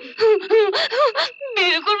ওকে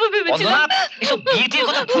বিয়ে করবো ভেবেছিলাম। এসব বিয়ে টিয়ের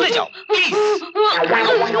কথা ভুলে যাও প্লিজ।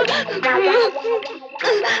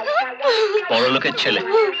 বড়লোকের ছেলে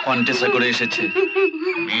কন্টেস্ট করে এসেছে,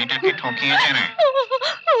 মেয়েটাকে ঠকিয়েছে না।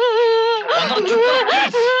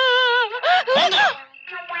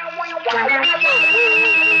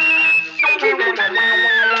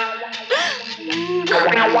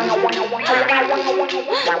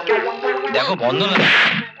 দেখো বন্ধনা,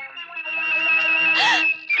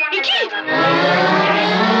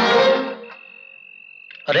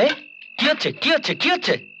 আরে কি হচ্ছে, কি হচ্ছে, কি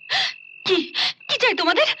হচ্ছে? কি কি চাই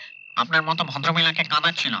তোমাদের? আপনার মতো ভদ্রমহিলাকে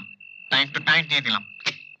কাঁদাচ্ছিল, তাই একটু টাইট দিয়ে দিলাম।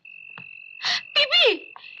 পিপি,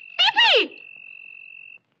 পিপি,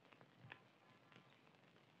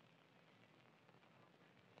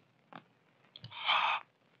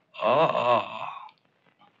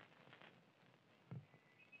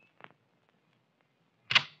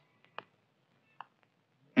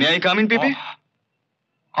 May I come in, Pipi?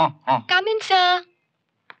 Come in, sir.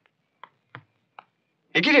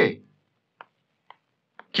 কি রে,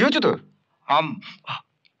 কি হচ্ছে তোর?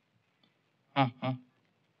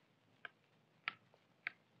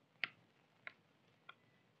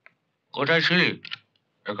 কোথায় ছিলি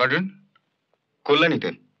কদিন? কল্যাণীতে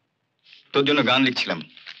তোর জন্য গান লিখছিলাম,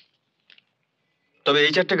 তবে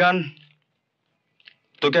এই 4টে গান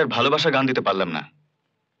তোকে আর ভালোবাসা গান দিতে পারলাম না,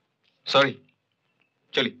 সরি।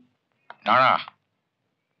 চলি। দাঁড়া,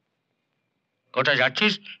 কোথায়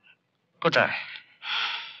যাচ্ছিস? কোথায়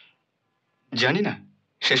জানি না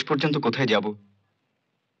শেষ পর্যন্ত কোথায় যাব,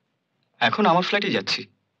 এখন আমার ফ্ল্যাটে যাচ্ছি।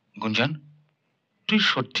 গুঞ্জন, তুই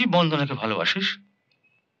সত্যি বন্দনাকে ভালোবাসিস?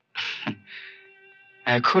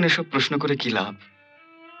 এখন এসব প্রশ্ন করে কি লাভ?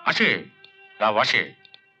 আছে, লাভ আছে।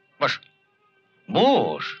 বস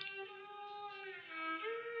বস।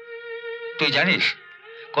 তুই জানিস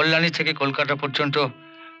কল্যাণী থেকে কলকাতা পর্যন্ত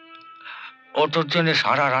ও তোর জন্য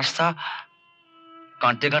সারা রাস্তা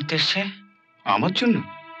কাঁদতে কাঁদতে এসছে। আমার জন্য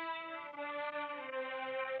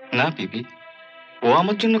না পিপি, ও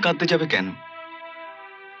আমার জন্য কাঁদতে যাবে কেন?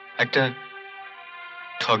 একটা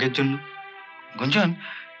ঠগের জন্য? গুঞ্জন,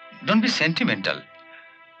 ডোন্ট বি সেন্টিমেন্টাল।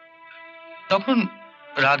 তখন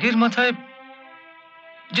রাগের মাথায়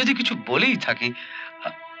যদি কিছু বলেই থাকি,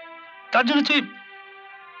 তার জন্য তুই,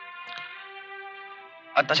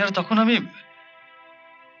 আর তাছাড়া তখন আমি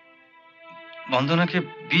বন্দনাকে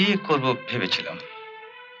বিয়ে করব ভেবেছিলাম।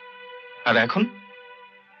 আর এখন?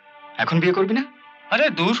 এখন বিয়ে করবি না? আরে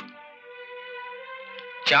দূর,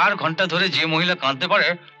 4 ঘন্টা ধরে যে মহিলা কাঁদতে পারে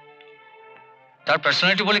তার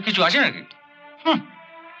পার্সোনালিটি বলে কিছু আছে নাকি?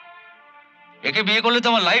 একে বিয়ে করলে তো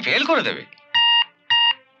আমার লাইফ হেল করে দেবে।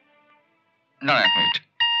 না, 1 minute.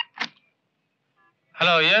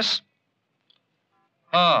 Hello, yes,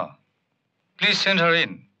 please send her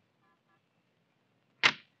in.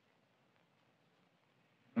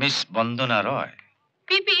 Miss বন্দনা রয়।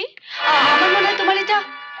 পিপি, আমার মনে হয় তোমার এটা,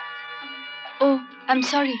 ও আই এম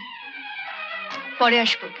সরি, পরে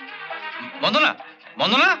আসবো। বন্দনা,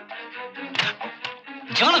 বন্দনা,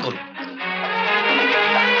 জানা করো।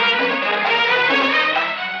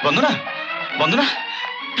 বন্দনা, বন্দনা,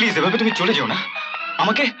 প্লিজ এভাবে তুমি চলে যাও না,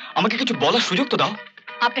 আমাকে আমাকে কিছু বলার সুযোগ তো দাও।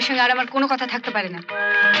 আপনার সঙ্গে আর আমার কোনো কথা থাকতে পারে না।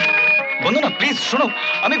 বন্দনা প্লিজ শোনো,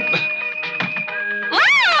 আমি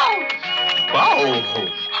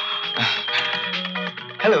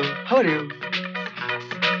হ্যালো, হাউ আর ইউ?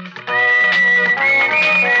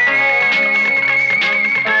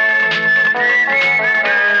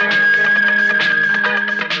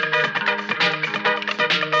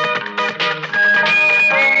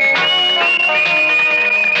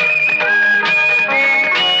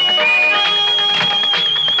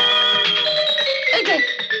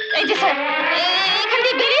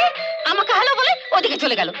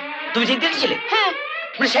 চলে গেল। তুমি দেখতে ছিলে? হ্যাঁ।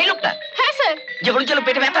 মানে সেই লোকটা? হ্যাঁ স্যার। যে বলেছিল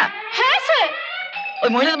পেটে ব্যথা? হ্যাঁ স্যার। ওই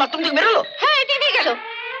মহিলা বাথরুম থেকে বেরোলো? হ্যাঁ, এটি দিয়ে গেল।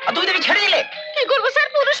 আর তুমি তাকে ছেড়ে দিলে? কি করবো স্যার,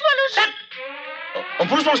 পুরুষ মানুষ। ও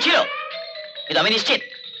পুরুষ মানুষ ছিল, কিন্তু আমি নিশ্চিত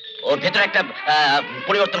ওর ভেতরে একটা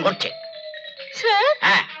পরিবর্তন ঘটছে। স্যার?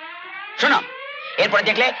 হ্যাঁ, শোনো, এরপরে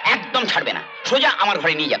দেখলে একদম ছাড়বে না, সোজা আমার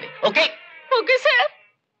ঘরে নিয়ে যাবে। ওকে? Okay sir.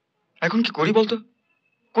 এখন কি করি বলতো?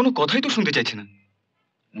 কোনো কথাই তো শুনতে চাইছে না।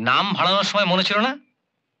 নাম ভাড়ানোর সময় মনে ছিল না?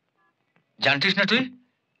 জানতিস না তুই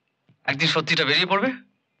একদিন সত্যিটা বেরিয়ে পড়বে?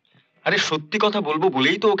 আরে সত্যি কথা বলবো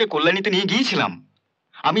বলেই তো ওকে কল্যাণীতে নিয়ে গিয়েছিলাম।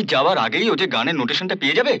 আমি যাওয়ার আগেই ও যে গানের নোটেশনটা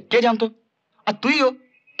পেয়ে যাবে কে জানতো? আর তুইও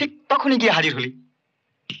ঠিক তখনই গিয়ে হাজির হলি।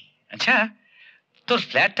 আচ্ছা, তোর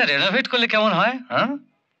ফ্ল্যাটটা রেনোভেট করলে কেমন হয়? হ্যাঁ,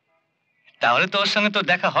 তাহলে তো ওর সঙ্গে তো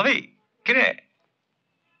দেখা হবেই। কিরে,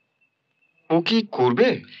 ও কি করবে?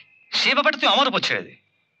 সে ব্যাপারটা তুই আমার উপর ছেড়ে দে।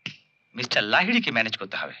 মিস্টার লাহিড়িকে ম্যানেজ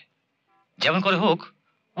করতে হবে। যেমন করে হোক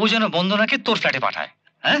ও যেন বন্দনাকে তোর ফ্ল্যাটে পাঠায়।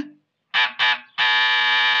 হ্যাঁ,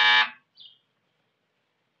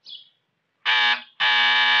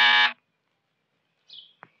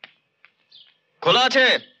 খোলা আছে?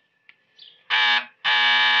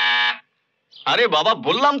 আরে বাবা,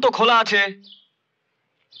 বললাম তো খোলা আছে।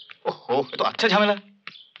 ওহো, তো আচ্ছা ঝামেলা।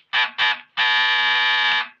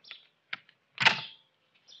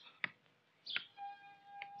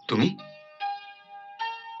 তুমি?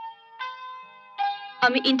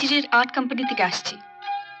 আমি ইন্টেরিয়র আর্ট কোম্পানি থেকে আসছি।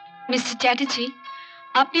 মিস্টার চ্যাটার্জি,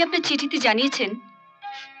 আপনি আপনার চিঠিতে জানিয়েছেন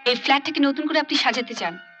এই ফ্ল্যাটটাকে নতুন করে আপনি সাজাতে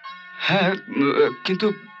চান। হ্যাঁ, কিন্তু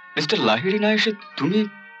মিস্টার লাহিড়ি না এসে তুমি?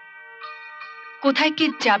 কোথায় কি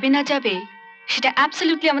যাবে না যাবে সেটা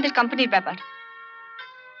অ্যাবসলিউটলি আমাদের কোম্পানির ব্যাপার।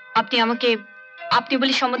 আপনি আমাকে আপনি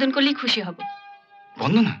বলে সম্বোধন করলেই খুশি হব।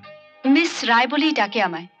 বন্দনা? মিস রায় বলেই ডাকে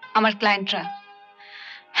আমায় আমার ক্লায়েন্টরা।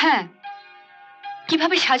 হ্যাঁ,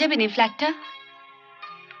 কিভাবে সাজাবেন এই ফ্ল্যাটটা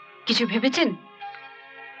কিছু ভেবেছেন?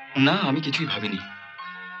 না, আমি কিছুই ভাবিনি।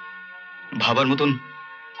 ভাবার মতন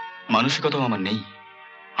মানসিকতাও আমার নেই।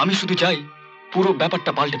 আমি শুধু চাই পুরো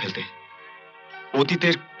ব্যাপারটা পাল্টে ফেলতে।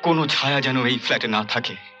 অতীতের কোনো ছায়া যেন এই ফ্ল্যাটে না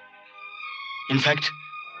থাকে। ইনফ্যাক্ট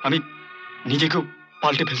আমি নিজেকেও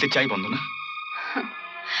পাল্টে ফেলতে চাই বন্দনা।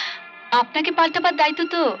 আপনাকে পাল্টাবার দায়িত্ব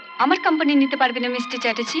তো আমার কোম্পানি নিতে পারবে না মিস্টার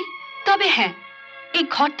চ্যাটার্জি। তবে হ্যাঁ, এই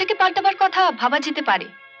ঘরটাকে পাল্টাবার কথা ভাবা যেতে পারে।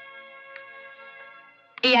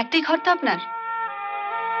 এই একটাই ঘর তো আপনার?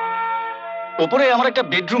 ওপরে আমার একটা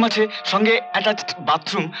বেডরুম আছে, সঙ্গে অ্যাটাচড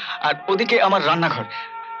বাথরুম, আর ওদিকে আমার রান্নাঘর।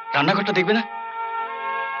 রান্নাঘরটা দেখবে না?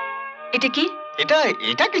 এটা কি? এটা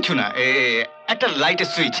এটা কিছু না, একটা লাইটের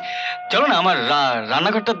সুইচ। চলো না, আমার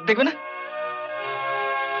রান্নাঘরটা দেখবে না?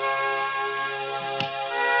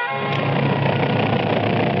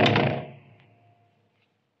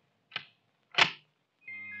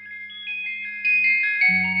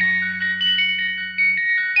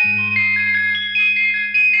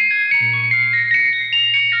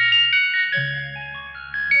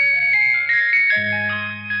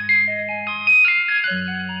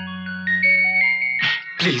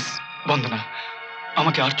 প্লিজ বন্দনা,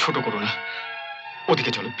 আমাকে আর ছোট করো না।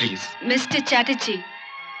 ওদিকে চলো প্লিজ। মিস্টার চ্যাটার্জি,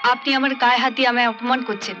 আপনি আমার গায়ে হাত দিয়ে আমায় অপমান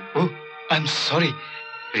করছেন। ও, I am sorry,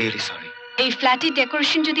 really sorry. এই ফ্ল্যাটের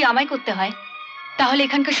ডেকোরেশন যদি আমায় করতে হয় তাহলে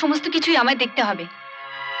এখানকার সমস্ত কিছুই আমায় দেখতে হবে।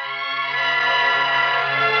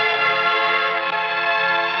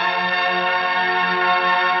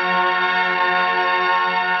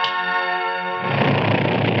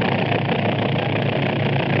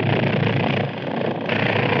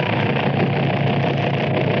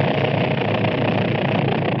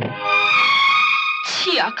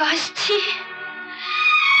 আকাশ, ছি।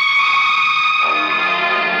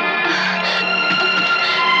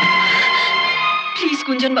 প্লিজ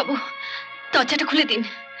গুঞ্জন বাবু, দরজাটা খুলে দিন।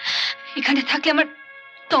 এখানে থাকলে আমার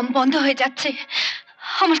দম বন্ধ হয়ে যাচ্ছে,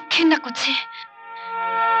 আমার ঘেন্না করছে।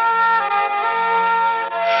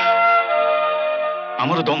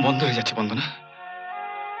 আমারও দম বন্ধ হয়ে যাচ্ছে বন্দনা।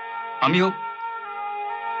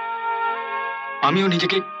 আমিও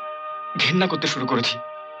নিজেকে ঘেন্না করতে শুরু করেছি।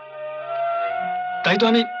 তাই তো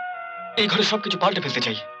আমি এই ঘরে সবকিছু পাল্টে ফেলতে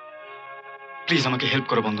চাই। প্লিজ আমাকে হেল্প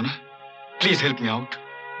করো বন্দনা, প্লিজ হেল্প মি আউট।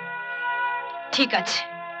 ঠিক আছে,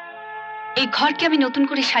 এই ঘরকে আমি নতুন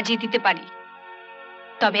করে সাজিয়ে দিতে পারি,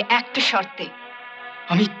 তবে একটা শর্তে।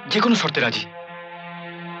 আমি যে কোনো শর্তে রাজি।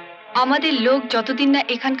 আমাদের লোক যতদিন না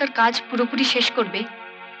এখানকার কাজ পুরোপুরি শেষ করবে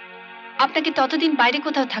আপনাকে ততদিন বাইরে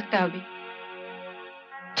কোথাও থাকতে হবে।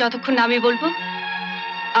 যতক্ষণ আমি বলবো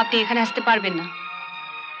আপনি এখানে আসতে পারবেন না।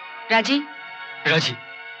 রাজি? রাজি।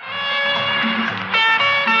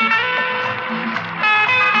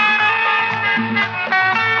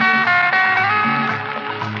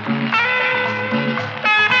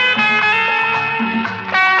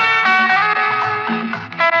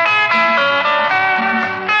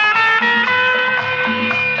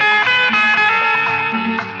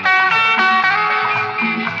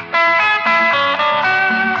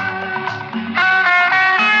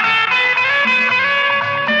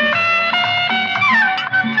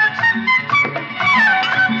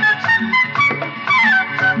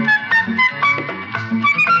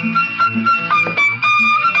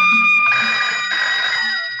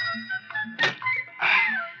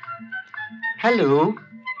 হ্যালো,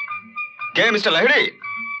 কে মিস্টার লাহিড়ি?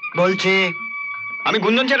 বলছি। আমি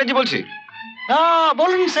গুঞ্জন চ্যাটার্জি বলছি।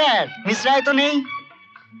 বলুন স্যার, মিস রায় তো নেই।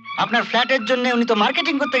 আপনার ফ্ল্যাটের জন্য উনি তো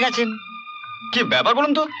মার্কেটিং করতে গেছেন। কি ব্যাপার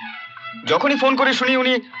বলুন তো? যখনই ফোন করে শুনি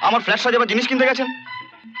উনি আমার ফ্ল্যাট সাজাবার জিনিস কিনতে গেছেন।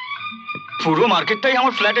 পুরো মার্কেটটাই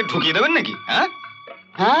আমার ফ্ল্যাটে ঢুকিয়ে দেবেন নাকি? হ্যাঁ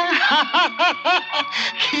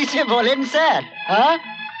কি যে বলেন স্যার? হ্যাঁ,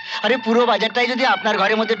 আরে পুরো বাজারটাই যদি আপনার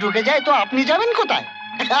ঘরের মধ্যে ঢুকে যায় তো আপনি যাবেন কোথায়?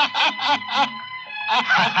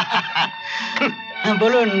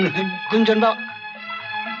 বলুন গুঞ্জন বাবু।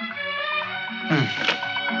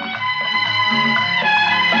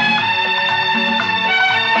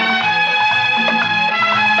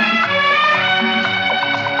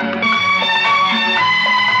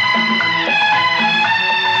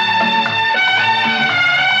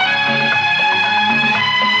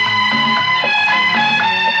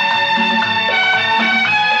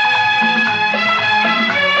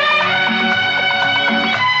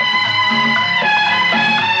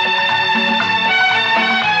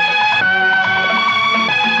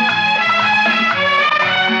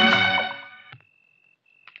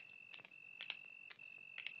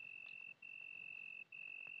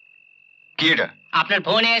 আপনার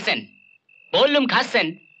ফোনে এসেন, বললুম খাচ্ছেন,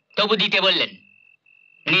 তবু দিতে বললেন,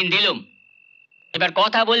 নিন দিলুম। এবার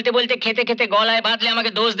কথা বলতে বলতে খেতে খেতে গলায় বাঁধলে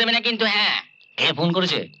আমাকে দোষ দেবে না কিন্তু। হ্যাঁ, কে ফোন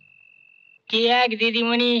করেছে? কে এক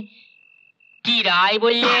দিদিমণি কি রায়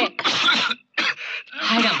বললে।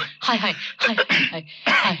 হায় রাম, হায় হায় হায় হায়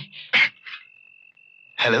হায়।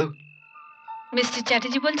 হ্যালো, মিস্টার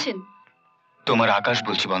চ্যাটার্জি বলছেন? তোমার আকাশ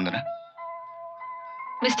বলছি বন্দনা।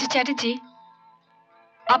 মিস্টার চ্যাটার্জি,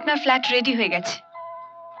 আপনার ফ্ল্যাট রেডি হয়ে গেছে,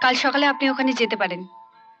 কাল সকালে আপনি ওখানে যেতে পারেন।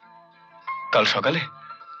 কাল সকালে?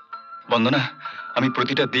 বন্দনা, আমি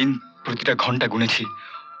প্রতিটা দিন প্রতিটা ঘন্টা গুনেছি,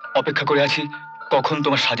 অপেক্ষা করে আছি কখন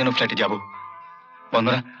তোমার সাজানো ফ্ল্যাটে যাব।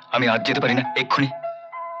 বন্দনা, আমি আজ যেতে পারি না, এক্ষুনি।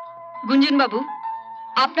 গুঞ্জন বাবু,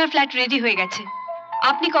 আপনার ফ্ল্যাট রেডি হয়ে গেছে,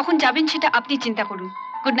 আপনি কখন যাবেন সেটা আপনি চিন্তা করুন।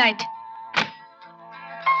 Good night.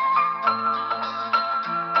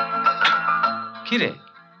 কি রে,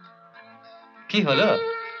 কি হলো?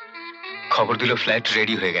 খবর দিল ফ্ল্যাট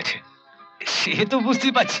রেডি হয়ে গেছে। সে তো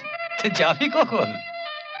বুঝতেই পারছি, যাবি কখন?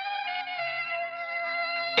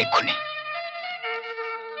 এক্ষুনি।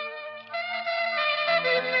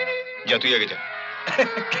 যা, তুই আগে যা।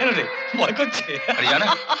 কেন রে, ভয় করছে? আরে জানা।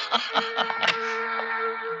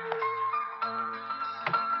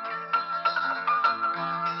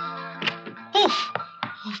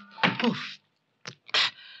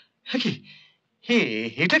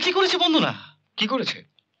 এটা কি করেছে বন্দনা? কি করেছে?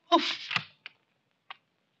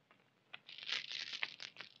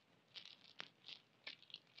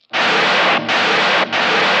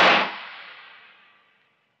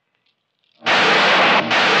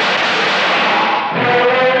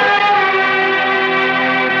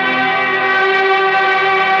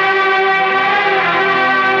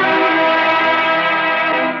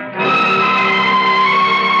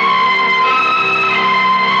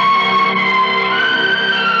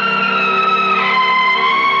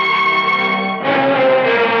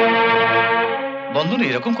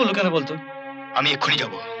 এরকম করলো কেন বলতো? আমি এক্ষুনি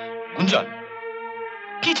যাবো। গুঞ্জন,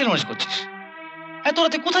 কি ছেলেমানুষ করছিস? এত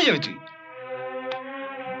রাতে কোথায় যাবি তুই?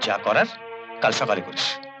 যা করার কাল সকালে করিস,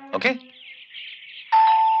 ওকে?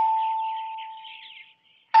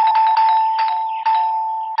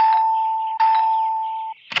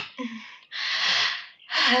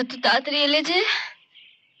 এত তাড়াতাড়ি এলে যে?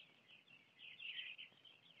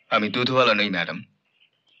 আমি দুধওয়ালা নই ম্যাডাম।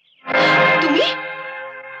 তুমি?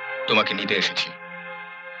 তোমাকে নিতে এসেছি,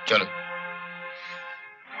 চলো।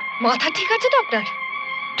 মাথা ঠিক আছে তো আপনার?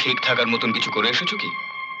 ঠিক থাকার মতন কিছু করে এসেছো কি?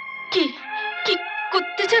 কি কি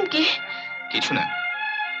করতে চান? কি? কিছু না,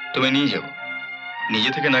 তুমি নিয়ে যাবো। নিজে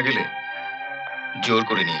থেকে না গেলে জোর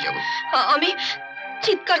করে নিয়ে যাবো। আমি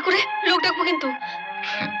চিৎকার করে লোক ডাকবো কিন্তু।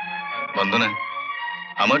 বন্দনা,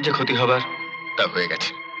 আমার যে ক্ষতি হবার তা হয়ে গেছে,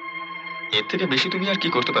 এর থেকে বেশি তুমি আর কি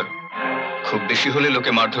করতে পারো? খুব বেশি হলে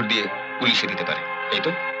লোকে মারধর দিয়ে পুলিশে দিতে পারে, এই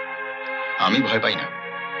তো। আমি ভয় পাই না,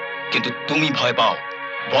 কিন্তু তুমি ভয় পাও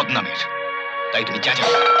বদনামের, তাই তুমি যা যাও।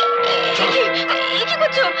 কি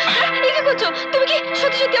করছো? কি করছো? তুমি কি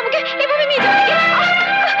সত্যি সত্যি আমাকে এভাবে নিয়ে যাবে নাকি?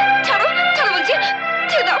 ছাড়ো, ছাড়ো বলছি,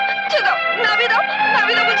 ছেড়ে দাও, ছেড়ে দাও, নামিয়ে দাও,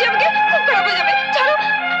 নামিয়ে দাও বলছি, আমাকে খুব খারাপ হয়ে যাবে। ছাড়ো,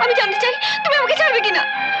 আমি জানতে চাই তুমি আমাকে ছাড়বে কিনা।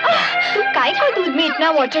 तू काय को दूध में इतना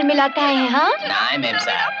वाटर मिलाता है? हाँ नहीं मैम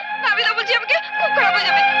साहब, নামিয়ে দাও বলছি, আমাকে খুব খারাপ হয়ে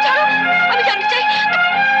যাবে। ছাড়ো, আমি জানতে চাই।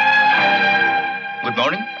 Good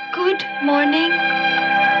morning. Good morning.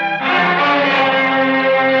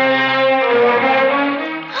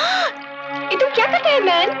 ये तुम क्या करते हैं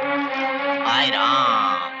मैन? हाय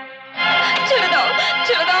राम, ছেড়ে দাও,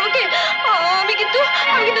 ছেড়ে দাও আমাকে। আমি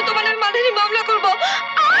কিন্তু তোমার মাথায় মামলা করব।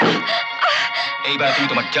 এইবার তুমি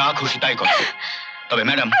তোমার যা খুশি তাই করো, তবে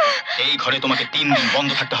ম্যাডাম এই ঘরে তোমাকে 3 দিন বন্ধ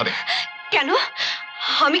থাকতে হবে। কেন?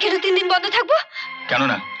 আমি কেন 3 দিন বন্ধ থাকবো? কেন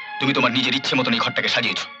না, তুমি তোমার নিজের ইচ্ছে মতন এই ঘরটাকে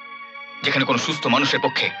সাজিয়েছো, যেখানে কোনো সুস্থ মানুষের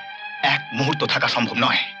পক্ষে এক মুহূর্ত থাকা সম্ভব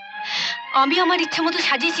নয়। আমি আমার ইচ্ছা মতো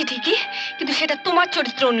সাজিয়েছি ঠিকই, কিন্তু সেটা তোমার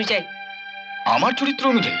চরিত্র অনুযায়ী। আমার চরিত্র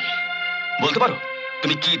অনুযায়ী? বলতে পারো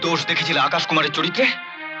তুমি কি দোষ দেখেছিলে আকাশ কুমারের চরিত্রে?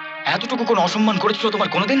 এতটুকু কোন অসম্মান করেছিল তোমার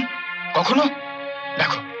কোনোদিন? কখনো?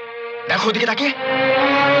 দেখো দেখো ওদিকে তাকে।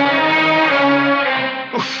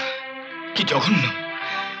 উফ, কি জঘন্য,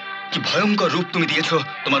 কি ভয়ঙ্কর রূপ তুমি দিয়েছো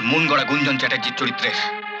তোমার মন গড়া গুঞ্জন চ্যাটার্জির চরিত্রে।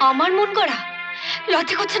 আমার মন গড়া?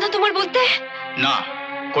 লজ্জা করছে না তোমার বলতে? না,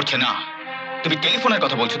 করছে না। তুমি টেলিফোনের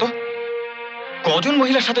কথা বলছো তো? কজন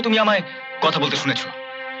মহিলার সাথে তুমি আমায় কথা বলতে শুনেছো?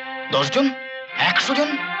 10 জন? 100 জন?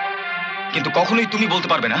 কিন্তু কখনোই তুমি বলতে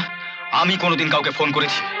পারবে না আমি কোনোদিন কাউকে ফোন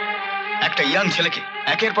করেছি। একটা ইয়াং ছেলেকে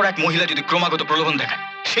একের পর এক মহিলা যদি ক্রমাগত প্রলোভন দেখায়,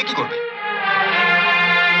 সে কি করবে?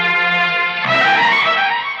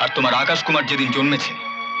 আর তোমার আকাশ কুমার যেদিন জন্মেছে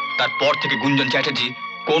তারপর থেকে গুঞ্জন চ্যাটার্জি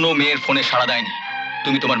কোনো মেয়ের ফোনে সাড়া দেয়নি।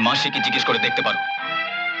 তুমি তোমার মাসিকে জিজ্ঞেস করে দেখতে পারো।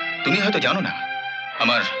 তুমি হয়তো জানো না,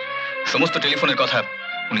 আমার সমস্ত টেলিফোনের কথা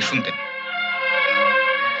উনি শুনতেন।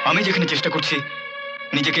 আমি যেখানে চেষ্টা করছি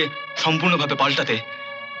নিজেকে সম্পূর্ণভাবে পাল্টাতে,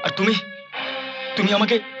 আর তুমি তুমি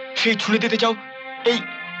আমাকে সেই ছুঁড়ে দিতে চাও এই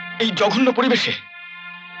এই জঘন্য পরিবেশে।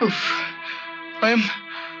 উফ, I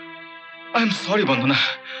am sorry Bandana.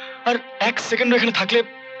 R 1 second এখানে থাকলে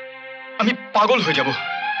আমি পাগল হয়ে যাব।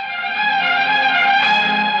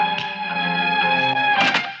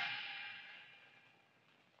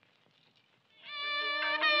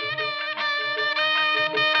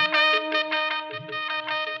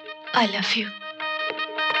 I love you.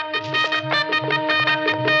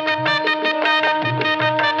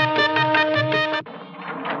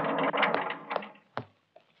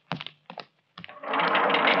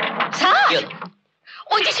 স্যার,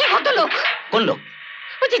 ওই যে সে ভদ্রলোক। কোন লোক?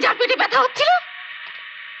 ওই যে যার পেটে ব্যথা হচ্ছিল।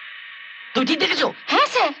 তুমি ঠিক দেখেছো? হ্যাঁ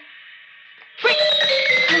sir.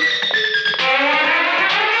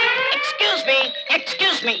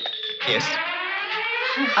 Excuse me. Yes.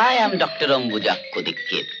 I am Dr. Ambujakko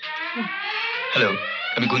Dikket. Hello,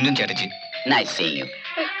 আমি গুঞ্জন চ্যাটার্জি। Nice seeing you.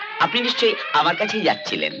 আপনি নিশ্চয়ই আমার কাছেই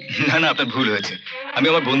যাচ্ছিলেন? না না, আপনার ভুল হয়েছে। আমি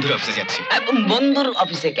আমার বন্ধুর অফিসে যাচ্ছি। বন্ধুর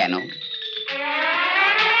অফিসে কেন?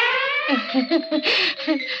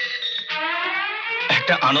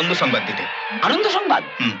 একটা আনন্দ সংবাদ দিতে। আনন্দ সংবাদ?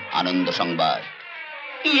 আনন্দ সংবাদ?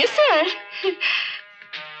 Yes sir.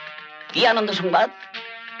 কি আনন্দ সংবাদ?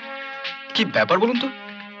 কি ব্যাপার বলুন তো?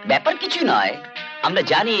 ব্যাপার কিছু নয়, আমরা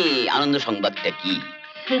জানি আনন্দ সংবাদটা কি।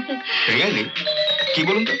 রিয়েলি? কি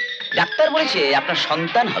বলুন তো? ডাক্তার বলেছে আপনার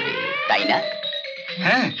সন্তান হবে, তাই না?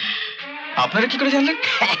 হ্যাঁ। আপনারা কি করে জানলেন?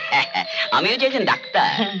 আমিও যে একজন ডাক্তার।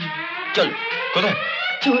 চলুন। কোথায়?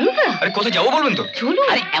 চলুন না। আরে কোথায় যাবো বলবেন তো? চলুন।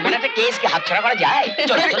 আরে এমন একটা কেসকে হাতছাড়া করা যায়?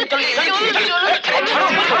 চলো চলো চলো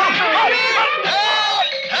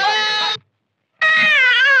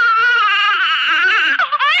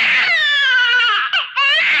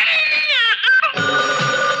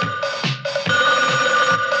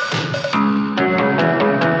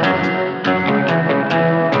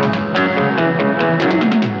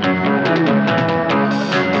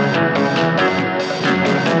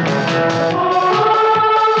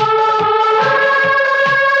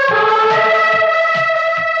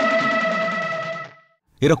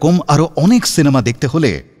এরকম আরো অনেক সিনেমা দেখতে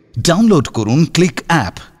হলে ডাউনলোড করুন ক্লিক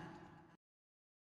অ্যাপ।